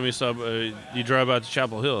every time you stop? You drive out to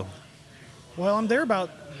Chapel Hill? Well, I'm there about,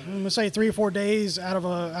 I'm gonna say 3 or 4 days out of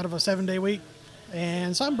a 7-day week,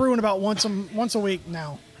 and so I'm brewing about once a week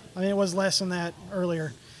now. I mean, it was less than that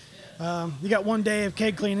earlier. You got 1 day of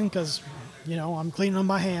keg cleaning because, you know, I'm cleaning them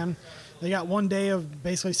by hand. They got 1 day of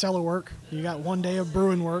basically cellar work. You got 1 day of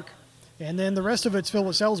brewing work. And then the rest of it's filled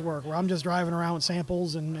with sales work, where I'm just driving around with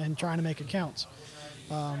samples and trying to make accounts.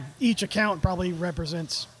 Each account probably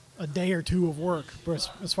represents a day or 2 of work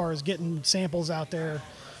as far as getting samples out there,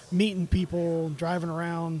 meeting people, driving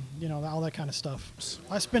around, you know, all that kind of stuff.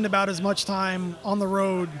 I spend about as much time on the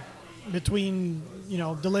road between, you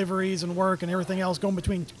know, deliveries and work and everything else going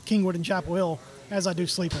between Kingwood and Chapel Hill as I do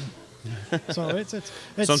sleeping. So it's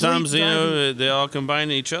sometimes, you know, they all combine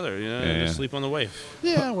each other, you know, and sleep on the way.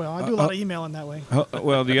 Yeah, well, I do a lot of emailing that way.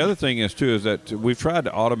 Well, the other thing is, too, is that we've tried to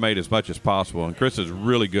automate as much as possible, and Chris is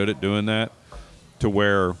really good at doing that, to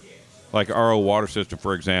where, like RO water system,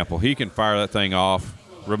 for example, he can fire that thing off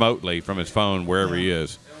remotely from his phone wherever he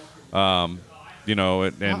is. You know,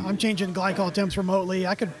 and I'm changing glycol temps remotely.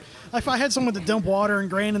 I could, if I had someone to dump water and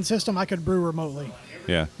grain in the system, I could brew remotely.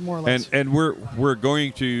 Yeah, more or less. And we're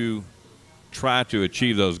going to try to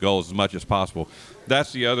achieve those goals as much as possible.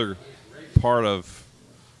 That's the other part of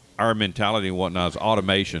our mentality and whatnot is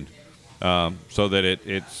automation, so that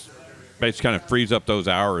it's basically kind of frees up those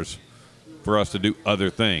hours for us to do other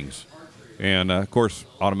things. And of course,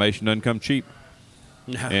 automation doesn't come cheap.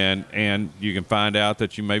 And you can find out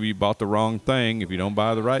that you maybe bought the wrong thing if you don't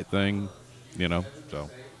buy the right thing, you know. So.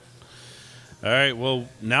 All right, well,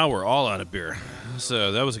 now we're all out of beer.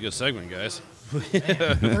 So that was a good segment, guys.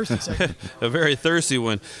 Thirsty segment. A very thirsty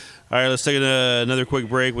one. All right, let's take another quick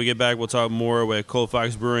break. We get back, we'll talk more with Cold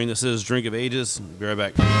Fox Brewing. This is Drink of Ages. Be right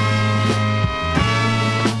back.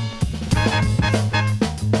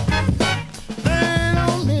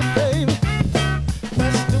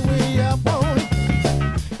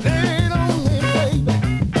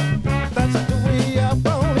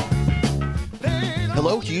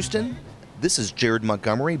 Hello, Houston. This is Jared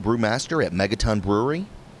Montgomery, brewmaster at Megaton Brewery.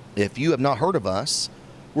 If you have not heard of us,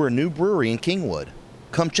 we're a new brewery in Kingwood.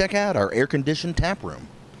 Come check out our air-conditioned tap room.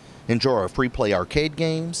 Enjoy our free play arcade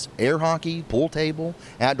games, air hockey, pool table,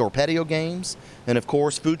 outdoor patio games, and of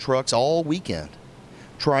course food trucks all weekend.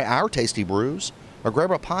 Try our tasty brews or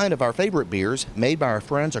grab a pint of our favorite beers made by our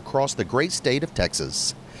friends across the great state of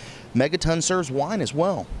Texas. Megaton serves wine as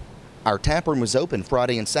well. Our tap room is open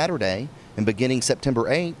Friday and Saturday, and beginning September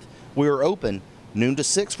 8th, we are open noon to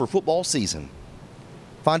 6 for football season.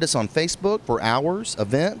 Find us on Facebook for hours,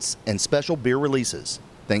 events, and special beer releases.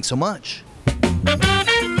 Thanks so much. Drink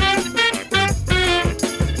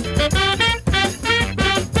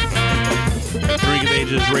of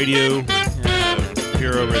Ages Radio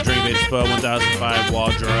here over at Drink of Ages Pub, 1005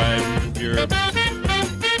 Wall Drive. If you're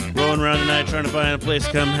rolling around tonight trying to find a place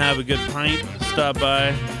to come have a good pint, stop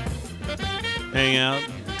by, hang out,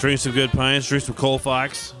 drink some good pints, drink some Cold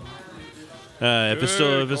Fox. If it's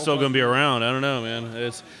still going to be around, I don't know,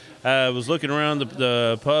 man. I was looking around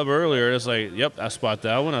the pub earlier. It's like, yep, I spot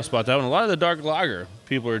that one. A lot of the dark lager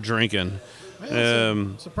people are drinking.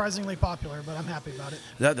 It's surprisingly popular, but I'm happy about it.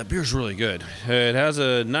 That beer's really good. It has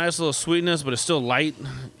a nice little sweetness, but it's still light,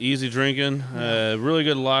 easy drinking. Really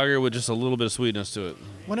good lager with just a little bit of sweetness to it.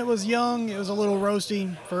 When it was young, it was a little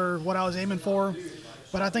roasty for what I was aiming for,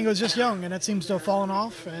 but I think it was just young, and it seems to have fallen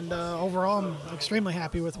off. And overall, I'm extremely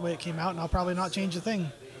happy with the way it came out, and I'll probably not change a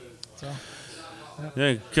thing. So,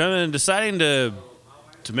 deciding to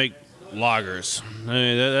make lagers. I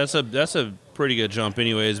mean, that's a pretty good jump,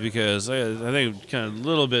 anyways, because I think kind of a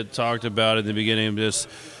little bit talked about in the beginning. Just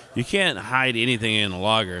you can't hide anything in a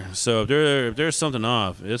lager. So if there's something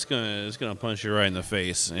off, it's gonna punch you right in the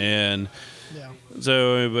face. And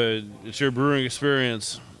so, but it's your brewing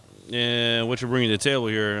experience and what you're bringing to the table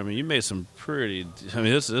here. I mean, you made some pretty. I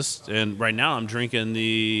mean, this and right now I'm drinking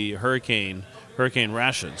the Hurricane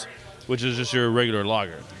Rations, which is just your regular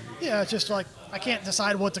lager. Yeah, it's just like I can't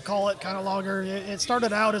decide what to call it kind of lager. It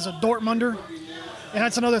started out as a Dortmunder, and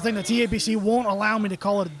that's another thing. The TABC won't allow me to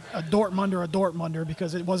call it a Dortmunder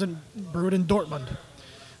because it wasn't brewed in Dortmund.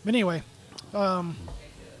 But anyway.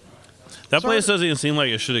 That place doesn't even seem like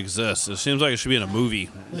it should exist. It seems like it should be in a movie.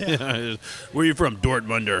 Yeah. Where are you from?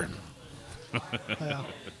 Dortmunder. Yeah.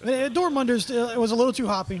 Dortmunders, it was a little too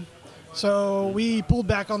hoppy. So we pulled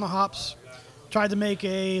back on the hops, tried to make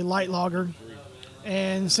a light lager.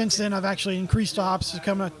 And since then, I've actually increased the hops to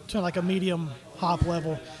come to like a medium hop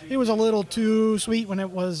level. It was a little too sweet when it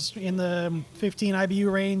was in the 15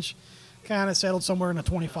 IBU range. Kind of settled somewhere in the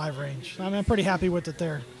 25 range. I mean, I'm pretty happy with it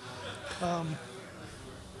there.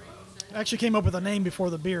 I actually came up with a name before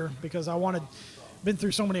the beer because been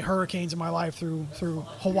through so many hurricanes in my life through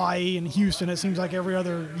Hawaii and Houston. It seems like every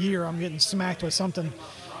other year I'm getting smacked with something.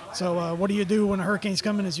 So what do you do when a hurricane's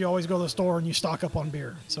coming is you always go to the store and you stock up on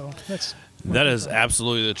beer. So that is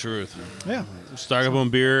absolutely the truth. Yeah. Stock up on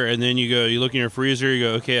beer, and then you look in your freezer, you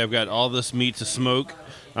go, okay, I've got all this meat to smoke.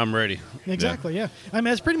 I'm ready. Exactly, yeah. I mean,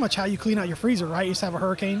 that's pretty much how you clean out your freezer, right? You just have a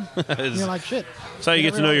hurricane. And you're like, shit. That's how you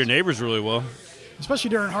get to know your neighbors really well.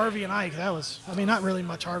 Especially during Harvey and Ike. Not really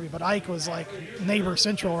much Harvey, but Ike was like neighbor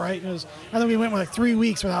central, right? I think we went with like 3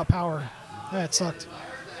 weeks without power. That sucked.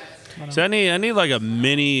 So I need like a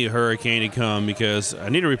mini hurricane to come because I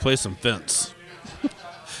need to replace some fence.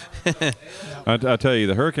 I tell you,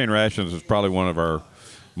 the Hurricane Rations is probably one of our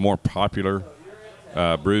more popular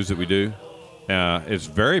brews that we do. It's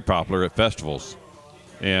very popular at festivals.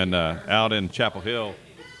 And out in Chapel Hill,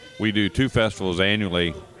 we do 2 festivals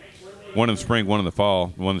annually, one in the spring, one in the fall.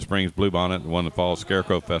 One in the spring is Bluebonnet, and one in the fall is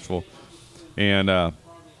Scarecrow Festival. And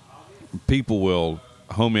people will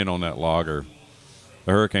home in on that lager,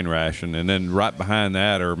 the Hurricane Ration, and then right behind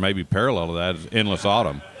that, or maybe parallel to that, is Endless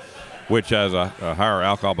Autumn, which has a higher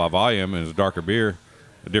alcohol by volume and is a darker beer,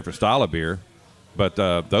 a different style of beer. But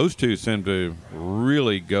those two seem to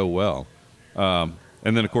really go well. And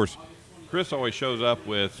then, of course, Chris always shows up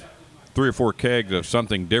with 3 or 4 kegs of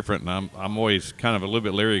something different, and I'm always kind of a little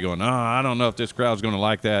bit leery going, I don't know if this crowd's going to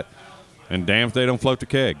like that. And damn if they don't float the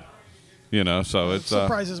keg. So it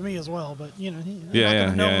surprises me as well, but you're not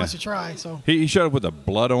going to know unless you try. So he showed up with a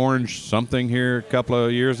blood orange something here a couple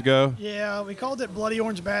of years ago. Yeah, we called it Bloody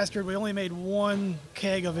Orange Bastard. We only made 1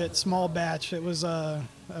 keg of it, small batch. It was a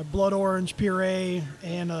blood orange puree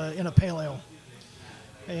and in a pale ale.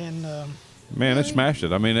 And man, they smashed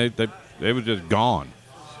it. I mean, they was just gone.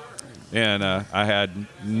 And I had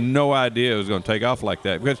no idea it was going to take off like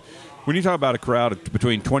that, because when you talk about a crowd of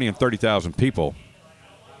between 20 and 30,000 people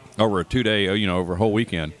over a 2-day, over a whole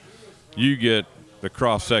weekend, you get the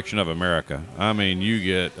cross-section of America. I mean, you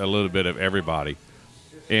get a little bit of everybody.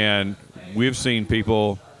 And we've seen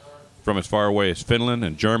people from as far away as Finland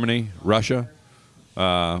and Germany, Russia,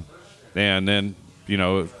 and then,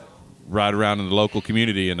 right around in the local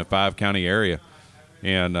community in the 5-county area.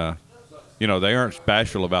 And, they aren't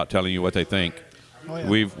bashful about telling you what they think. Oh,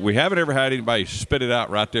 yeah. We haven't ever had anybody spit it out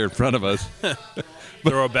right there in front of us.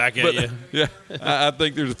 Throw it back at you. Yeah, I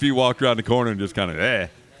think there's a few walked around the corner and just kind of,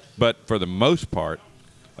 But for the most part,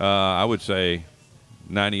 I would say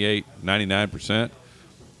 98, 99%,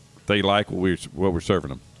 they like what we're serving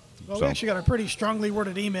them. Well, we actually got a pretty strongly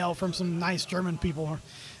worded email from some nice German people.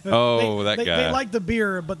 That guy. They liked the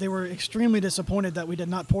beer, but they were extremely disappointed that we did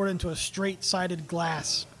not pour it into a straight-sided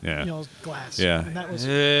glass. Yeah. Glass. Yeah. And that was.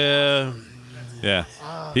 Yeah. Yeah.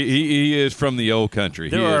 He is from the old country.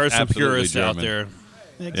 There are some purists out there.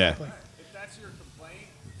 Exactly. If that's your complaint,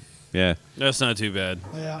 Yeah. That's not too bad.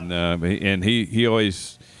 Yeah. No, and he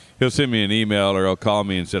always he'll send me an email or he'll call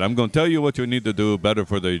me and said, "I'm going to tell you what you need to do better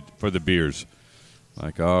for the beers."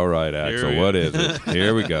 Like, all right, Axel, what is it?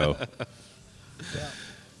 Here we go.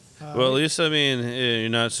 Well, at least, I mean, you're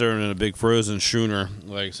not serving in a big frozen schooner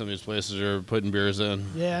like some of these places are putting beers in.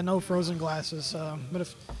 Yeah, no frozen glasses.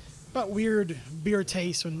 But about weird beer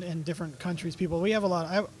tastes in different countries, people. We have a lot.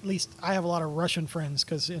 At least I have a lot of Russian friends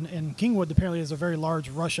because in Kingwood apparently is a very large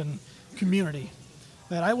Russian community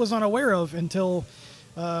that I was unaware of until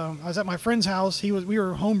I was at my friend's house. We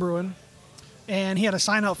were homebrewing, and he had a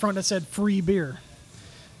sign out front that said "free beer."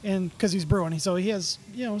 And because he's brewing, so he has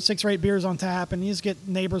 6 or 8 beers on tap, and you just get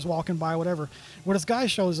neighbors walking by, whatever. Well, this guy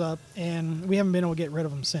shows up, and we haven't been able to get rid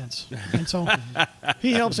of him since. And so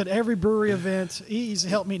he helps at every brewery event. He's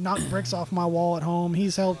helped me knock bricks off my wall at home.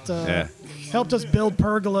 He's helped us build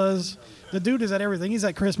pergolas. The dude is at everything. He's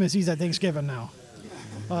at Christmas. He's at Thanksgiving now.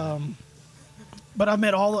 But I've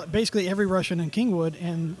met basically every Russian in Kingwood,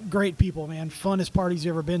 and great people, man. Funnest parties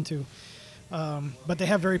you've ever been to. But they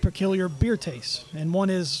have very peculiar beer tastes. And one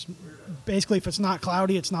is basically if it's not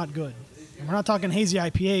cloudy, it's not good. And we're not talking hazy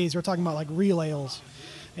IPAs. We're talking about like real ales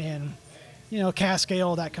and, cask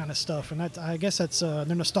ale, that kind of stuff. And I guess they're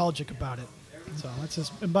nostalgic about it. So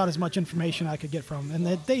that's about as much information I could get from them.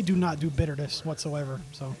 And they do not do bitterness whatsoever.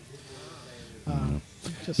 So,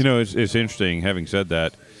 it's interesting. Having said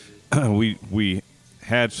that, we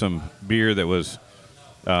had some beer that was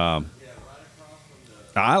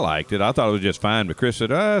I liked it. I thought it was just fine, but Chris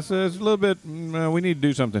said, it's a little bit, we need to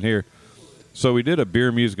do something here. So we did a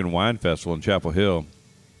beer, music, and wine festival in Chapel Hill,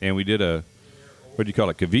 and we did what do you call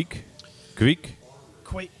it, Kvik? Quake.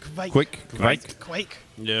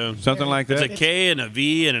 Yeah. Something like that. It's a K and a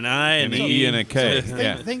V and an I and an an E and a K.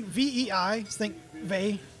 Think VEI, think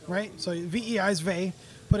VE, right? So VEI is VE.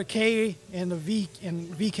 Put a K and a V and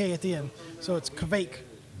VK at the end. So it's Kvake.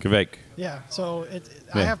 Yeah, so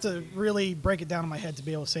I have to really break it down in my head to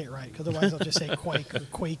be able to say it right, because otherwise I'll just say Quake or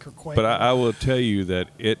Quake or Quake. But I will tell you that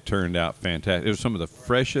it turned out fantastic. It was some of the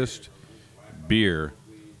freshest beer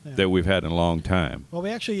that we've had in a long time. Well, we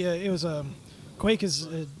actually, Quake is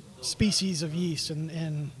a species of yeast,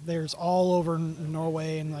 and there's all over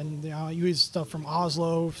Norway, and you use stuff from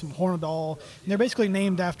Oslo, from Hornedal, and they're basically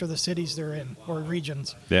named after the cities they're in, or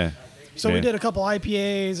regions. Yeah. So we did a couple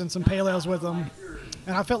IPAs and some pale ales with them.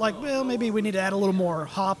 And I felt like, well, maybe we need to add a little more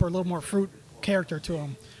hop or a little more fruit character to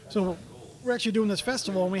them. So we're actually doing this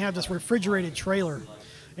festival, and we have this refrigerated trailer.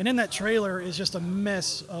 And in that trailer is just a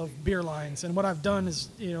mess of beer lines. And what I've done is,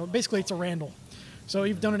 basically it's a Randall. So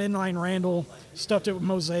you've done an inline Randall, stuffed it with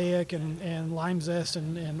mosaic and lime zest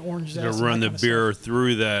and orange zest. To run the beer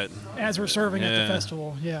through that. As we're serving at the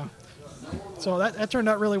festival, yeah. So that turned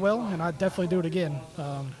out really well, and I'd definitely do it again.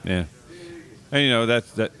 Yeah. And,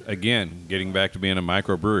 that's again, getting back to being a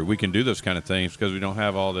microbrewery. We can do those kind of things because we don't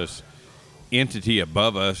have all this entity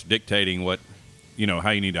above us dictating what,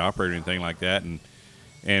 how you need to operate or anything like that.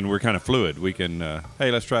 And we're kind of fluid. We can,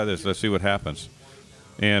 hey, let's try this. Let's see what happens.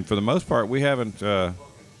 And for the most part, we haven't had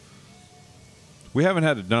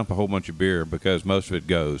to dump a whole bunch of beer because most of it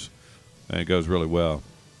goes. And it goes really well.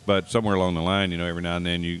 But somewhere along the line, every now and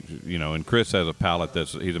then, and Chris has a palate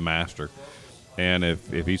he's a master. And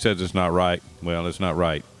if he says it's not right, well, it's not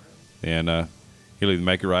right. And he'll either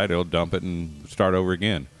make it right or he'll dump it and start over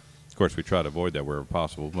again. Of course, we try to avoid that wherever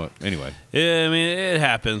possible. But anyway. Yeah, I mean, it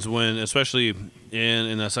happens when, especially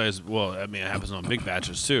in that size, well, I mean, it happens on big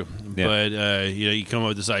batches too. Yeah. But, you come up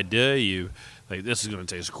with this idea, this is going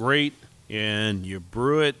to taste great. And you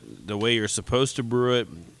brew it the way you're supposed to brew it.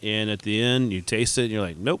 And at the end, you taste it and you're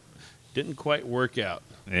like, nope, didn't quite work out.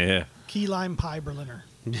 Yeah. Key lime pie Berliner.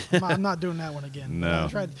 I'm not doing that one again. No.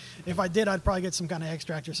 If I did, I'd probably get some kind of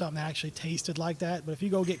extract or something that actually tasted like that. But if you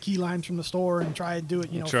go get key limes from the store and try to do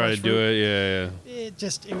it, yeah. It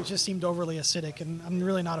just seemed overly acidic, and I'm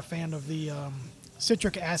really not a fan of the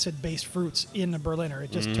citric acid-based fruits in the Berliner.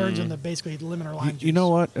 It just turns into basically lemon or lime juice. You know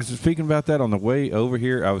what? Speaking about that, on the way over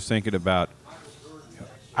here, I was thinking about.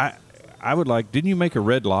 I would like. Didn't you make a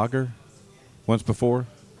red lager once before?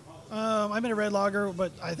 I made a red lager,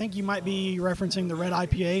 but I think you might be referencing the red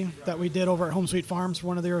IPA that we did over at Home Sweet Farms for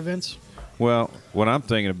one of their events. Well, what I'm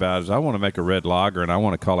thinking about is I want to make a red lager, and I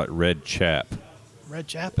want to call it Red Chap. Red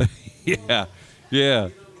Chap? Yeah.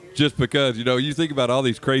 Just because, you think about all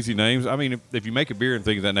these crazy names. I mean, if you make a beer and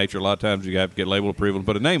things of that nature, a lot of times you have to get label approval and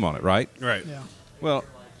put a name on it, right? Right. Yeah. Well,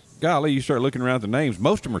 golly, you start looking around at the names.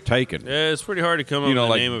 Most of them are taken. Yeah, it's pretty hard to come up with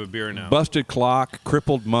the name of a beer now. Busted Clock,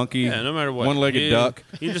 Crippled Monkey. Yeah, no matter what. One-Legged Duck.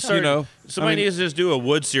 You just start, somebody needs to just do a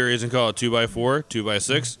wood series and call it 2x4,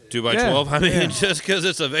 2x6, 2x12. Yeah, I mean, just because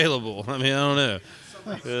it's available. I mean, I don't know.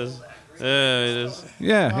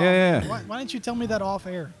 Yeah. Why didn't you tell me that off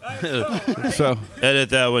air? So edit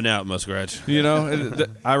that one out, Muskratch. You know,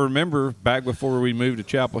 I remember back before we moved to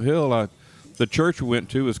Chapel Hill, the church we went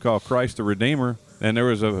to was called Christ the Redeemer, and there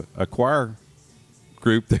was a choir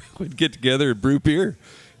group that would get together and brew beer.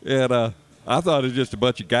 And I thought it was just a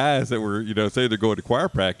bunch of guys that were, say they're going to choir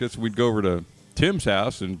practice. We'd go over to Tim's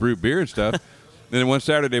house and brew beer and stuff. And then one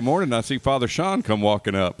Saturday morning, I see Father Sean come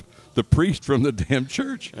walking up, the priest from the damn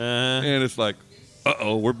church. And it's like,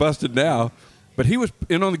 uh-oh, we're busted now. But he was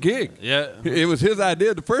in on the gig. Yeah. It was his idea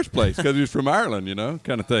in the first place because he was from Ireland,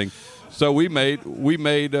 kind of thing. So we made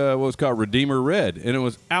what was called Redeemer Red, and it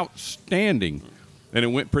was outstanding. And it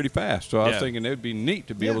went pretty fast. So I was thinking it would be neat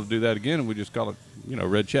to be able to do that again, and we just call it,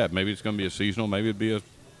 Red Chap. Maybe it's going to be a seasonal. Maybe it'd be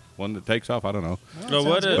one that takes off. I don't know.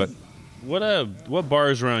 So what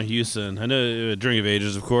bars around Houston? I know Drink of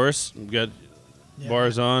Ages, of course. We've got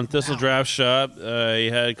bars on. Thistle Draft Shop. You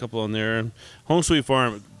had a couple on there. Home Sweet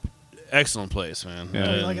Farm. Excellent place, man.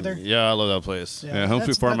 Yeah. You like it there? Yeah, I love that place. Yeah, Home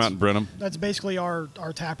Sweet Farm out in Brenham. That's basically our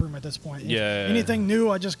tap room at this point. Yeah. Anything new,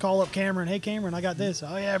 I just call up Cameron. Hey, Cameron, I got this.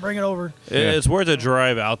 Oh, yeah, bring it over. It's worth a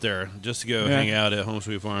drive out there just to go hang out at Home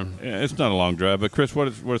Sweet Farm. Yeah, it's not a long drive. But, Chris, what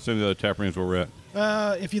are some of the other tap rooms where we're at?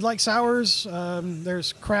 If you like sours,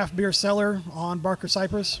 there's Craft Beer Cellar on Barker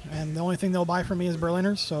Cypress, and the only thing they'll buy from me is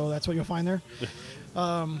Berliners, so that's what you'll find there.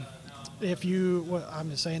 I'm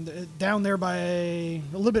just saying, down there by a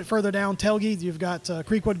little bit further down, Telge, you've got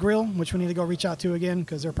Creekwood Grill, which we need to go reach out to again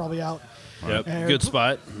because they're probably out. Yep, good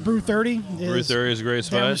spot. Brew 30 is a great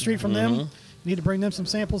spot. Down the street from them. Need to bring them some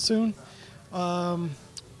samples soon.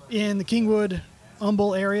 In the Kingwood,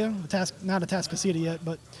 Humble area, not Atascocita yet,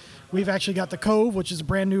 but we've actually got the Cove, which is a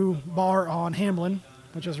brand new bar on Hamlin,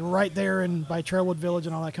 which is right there by Trailwood Village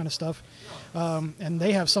and all that kind of stuff. And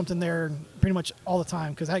they have something there pretty much all the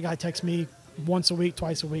time because that guy texts me once a week,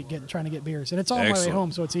 twice a week, trying to get beers. And it's all on my way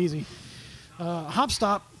home, so it's easy. Hop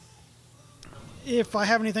Stop, if I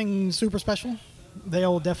have anything super special,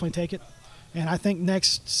 they'll definitely take it. And I think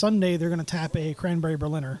next Sunday they're going to tap a Cranberry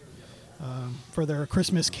Berliner for their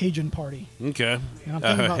Christmas Cajun party. Okay. And I'm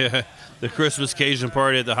thinking about, the Christmas Cajun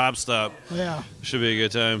party at the Hop Stop. Yeah. Should be a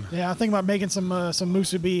good time. Yeah, I'm thinking about making some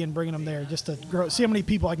musubi and bringing them there just to see how many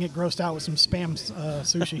people I can get grossed out with some Spam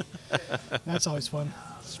sushi. That's always fun.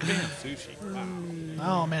 Spam sushi.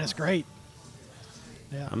 Wow. Oh, man, it's great.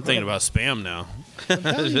 Yeah. I'm thinking about Spam now.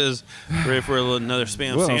 Just ready for another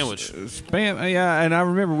Spam sandwich. Spam, yeah, and I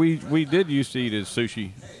remember we did used to eat as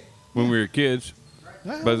sushi when we were kids.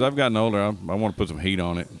 But as I've gotten older, I want to put some heat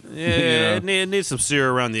on it. Yeah, it needs some sear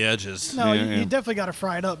around the edges. No, you definitely got to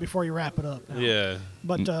fry it up before you wrap it up. Yeah.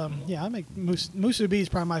 But, I make musubi is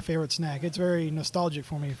probably my favorite snack. It's very nostalgic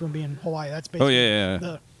for me from being Hawaii. That's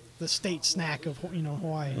basically the state snack of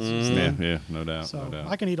Hawaii. Yeah, no doubt. So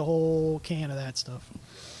I can eat a whole can of that stuff.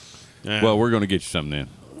 Yeah. Well, we're going to get you something then.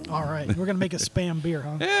 All right. We're going to make a Spam beer,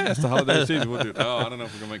 huh? Yeah, it's the holiday season. We'll do it. I don't know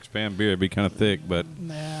if we're going to make Spam beer. It'd be kind of thick, but...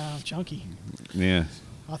 Nah, chunky. Yeah.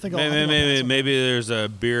 I think maybe there's a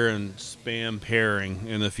beer and Spam pairing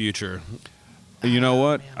in the future. You know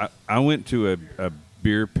what? I went to a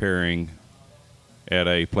beer pairing at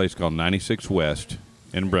a place called 96 West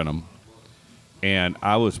in Brenham, and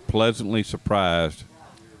I was pleasantly surprised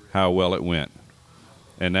how well it went.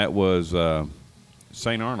 And that was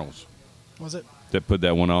St. Arnold's. Was it? That put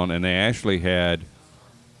that one on, and they actually had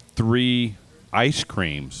 3 ice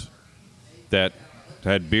creams that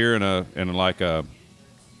had beer in like a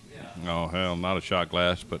not a shot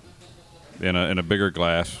glass, but in a bigger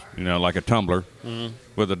glass, like a tumbler,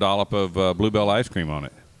 with a dollop of Bluebell ice cream on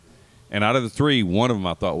it. And out of the 3, one of them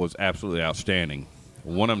I thought was absolutely outstanding.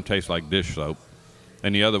 One of them tastes like dish soap,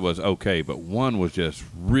 and the other was okay, but one was just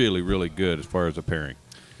really, really good as far as a pairing.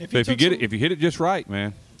 If you hit it just right,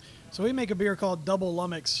 man. So we make a beer called Double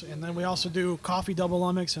Lummox, and then we also do coffee Double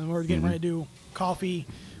Lummox, and we're getting ready to do coffee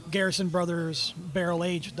Garrison Brothers Barrel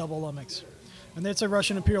Aged Double Lummox. And it's a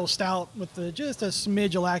Russian Imperial Stout with just a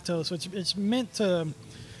smidge of lactose. So it's meant to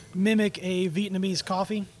mimic a Vietnamese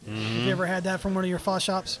coffee. If you ever had that from one of your pho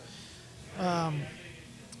shops.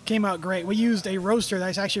 Came out great. We used a roaster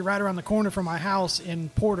that's actually right around the corner from my house in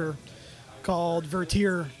Porter called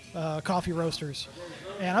Vertier Coffee Roasters.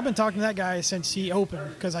 And I've been talking to that guy since he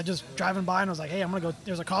opened because I just driving by and I was like, hey, I'm going to go.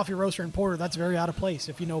 There's a coffee roaster in Porter. That's very out of place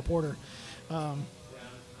if you know Porter.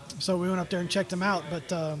 So we went up there and checked him out.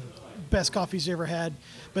 But best coffees you ever had.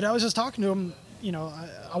 But I was just talking to him,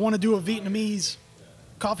 I want to do a Vietnamese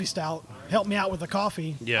coffee stout. Help me out with the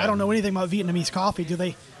coffee. Yeah. I don't know anything about Vietnamese coffee. Do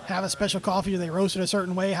they have a special coffee? Do they roast it a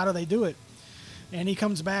certain way? How do they do it? And he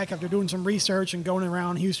comes back after doing some research and going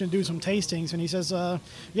around Houston to do some tastings. And he says,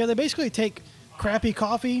 they basically take crappy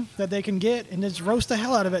coffee that they can get and just roast the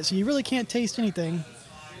hell out of it, so you really can't taste anything,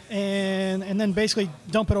 and then basically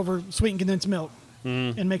dump it over sweetened condensed milk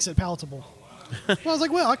and makes it palatable. So I was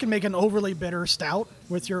like, well, I can make an overly bitter stout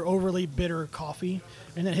with your overly bitter coffee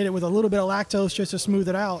and then hit it with a little bit of lactose just to smooth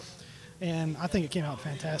it out, and I think it came out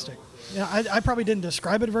fantastic. I probably didn't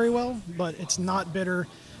describe it very well, but it's not bitter,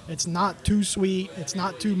 it's not too sweet, it's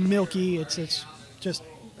not too milky, it's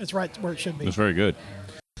right where it should be. It's very good.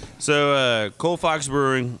 So, Coal Fox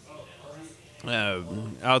Brewing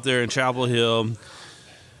out there in Chapel Hill.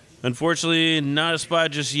 Unfortunately, not a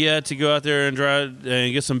spot just yet to go out there and try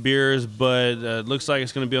and get some beers, but it looks like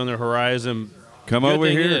it's going to be on the horizon. Come Good over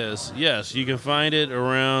thing here. Is, yes, you can find it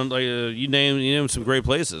around. Like you name some great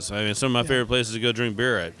places. I mean, some of my favorite places to go drink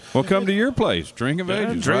beer at. Well, come to your place, Drink of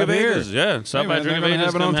Ages. Drink right of here. Ages, yeah. Stop Hey, by man, Drink of they're gonna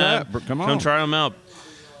Ages. have it on tap. Come on. Come try them out.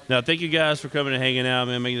 Now, thank you guys for coming and hanging out,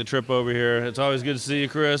 man, making the trip over here. It's always good to see you,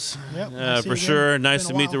 Chris. Yep, nice to see for you sure. again. Nice Been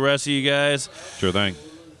to a meet while. the rest of you guys. Sure thing.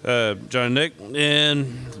 John and Nick.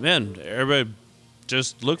 And, man, everybody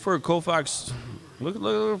just look for a Coal Fox.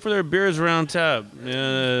 Look for their beers around town.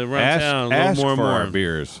 Around town. Ask more and for more. our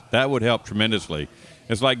beers. That would help tremendously.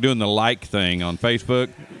 It's like doing the like thing on Facebook.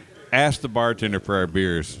 Ask the bartender for our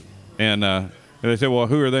beers. And they say, well,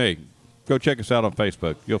 who are they? Go check us out on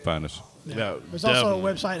Facebook. You'll find us. Yeah, There's definitely. also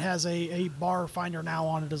a website has a bar finder now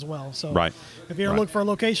on it as well. So Right. if you ever Right. look for a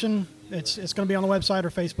location, it's going to be on the website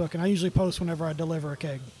or Facebook, and I usually post whenever I deliver a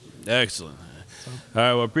keg. Excellent. All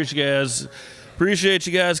right, well, appreciate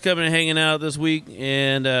you guys coming and hanging out this week,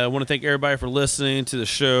 and I want to thank everybody for listening to the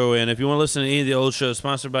show. And if you want to listen to any of the old shows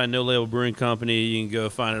sponsored by No Label Brewing Company, you can go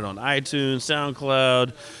find it on iTunes,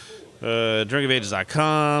 SoundCloud,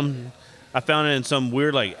 drinkofages.com. I found it in some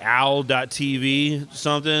weird like owl.tv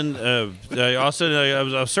something.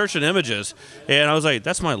 I was searching images, and I was like,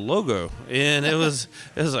 "That's my logo," and it was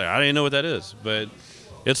like I didn't know what that is, but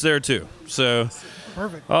it's there too. So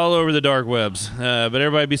Perfect. all over the dark webs. But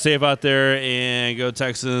everybody be safe out there, and go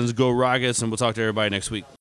Texans, go Rockets, and we'll talk to everybody next week.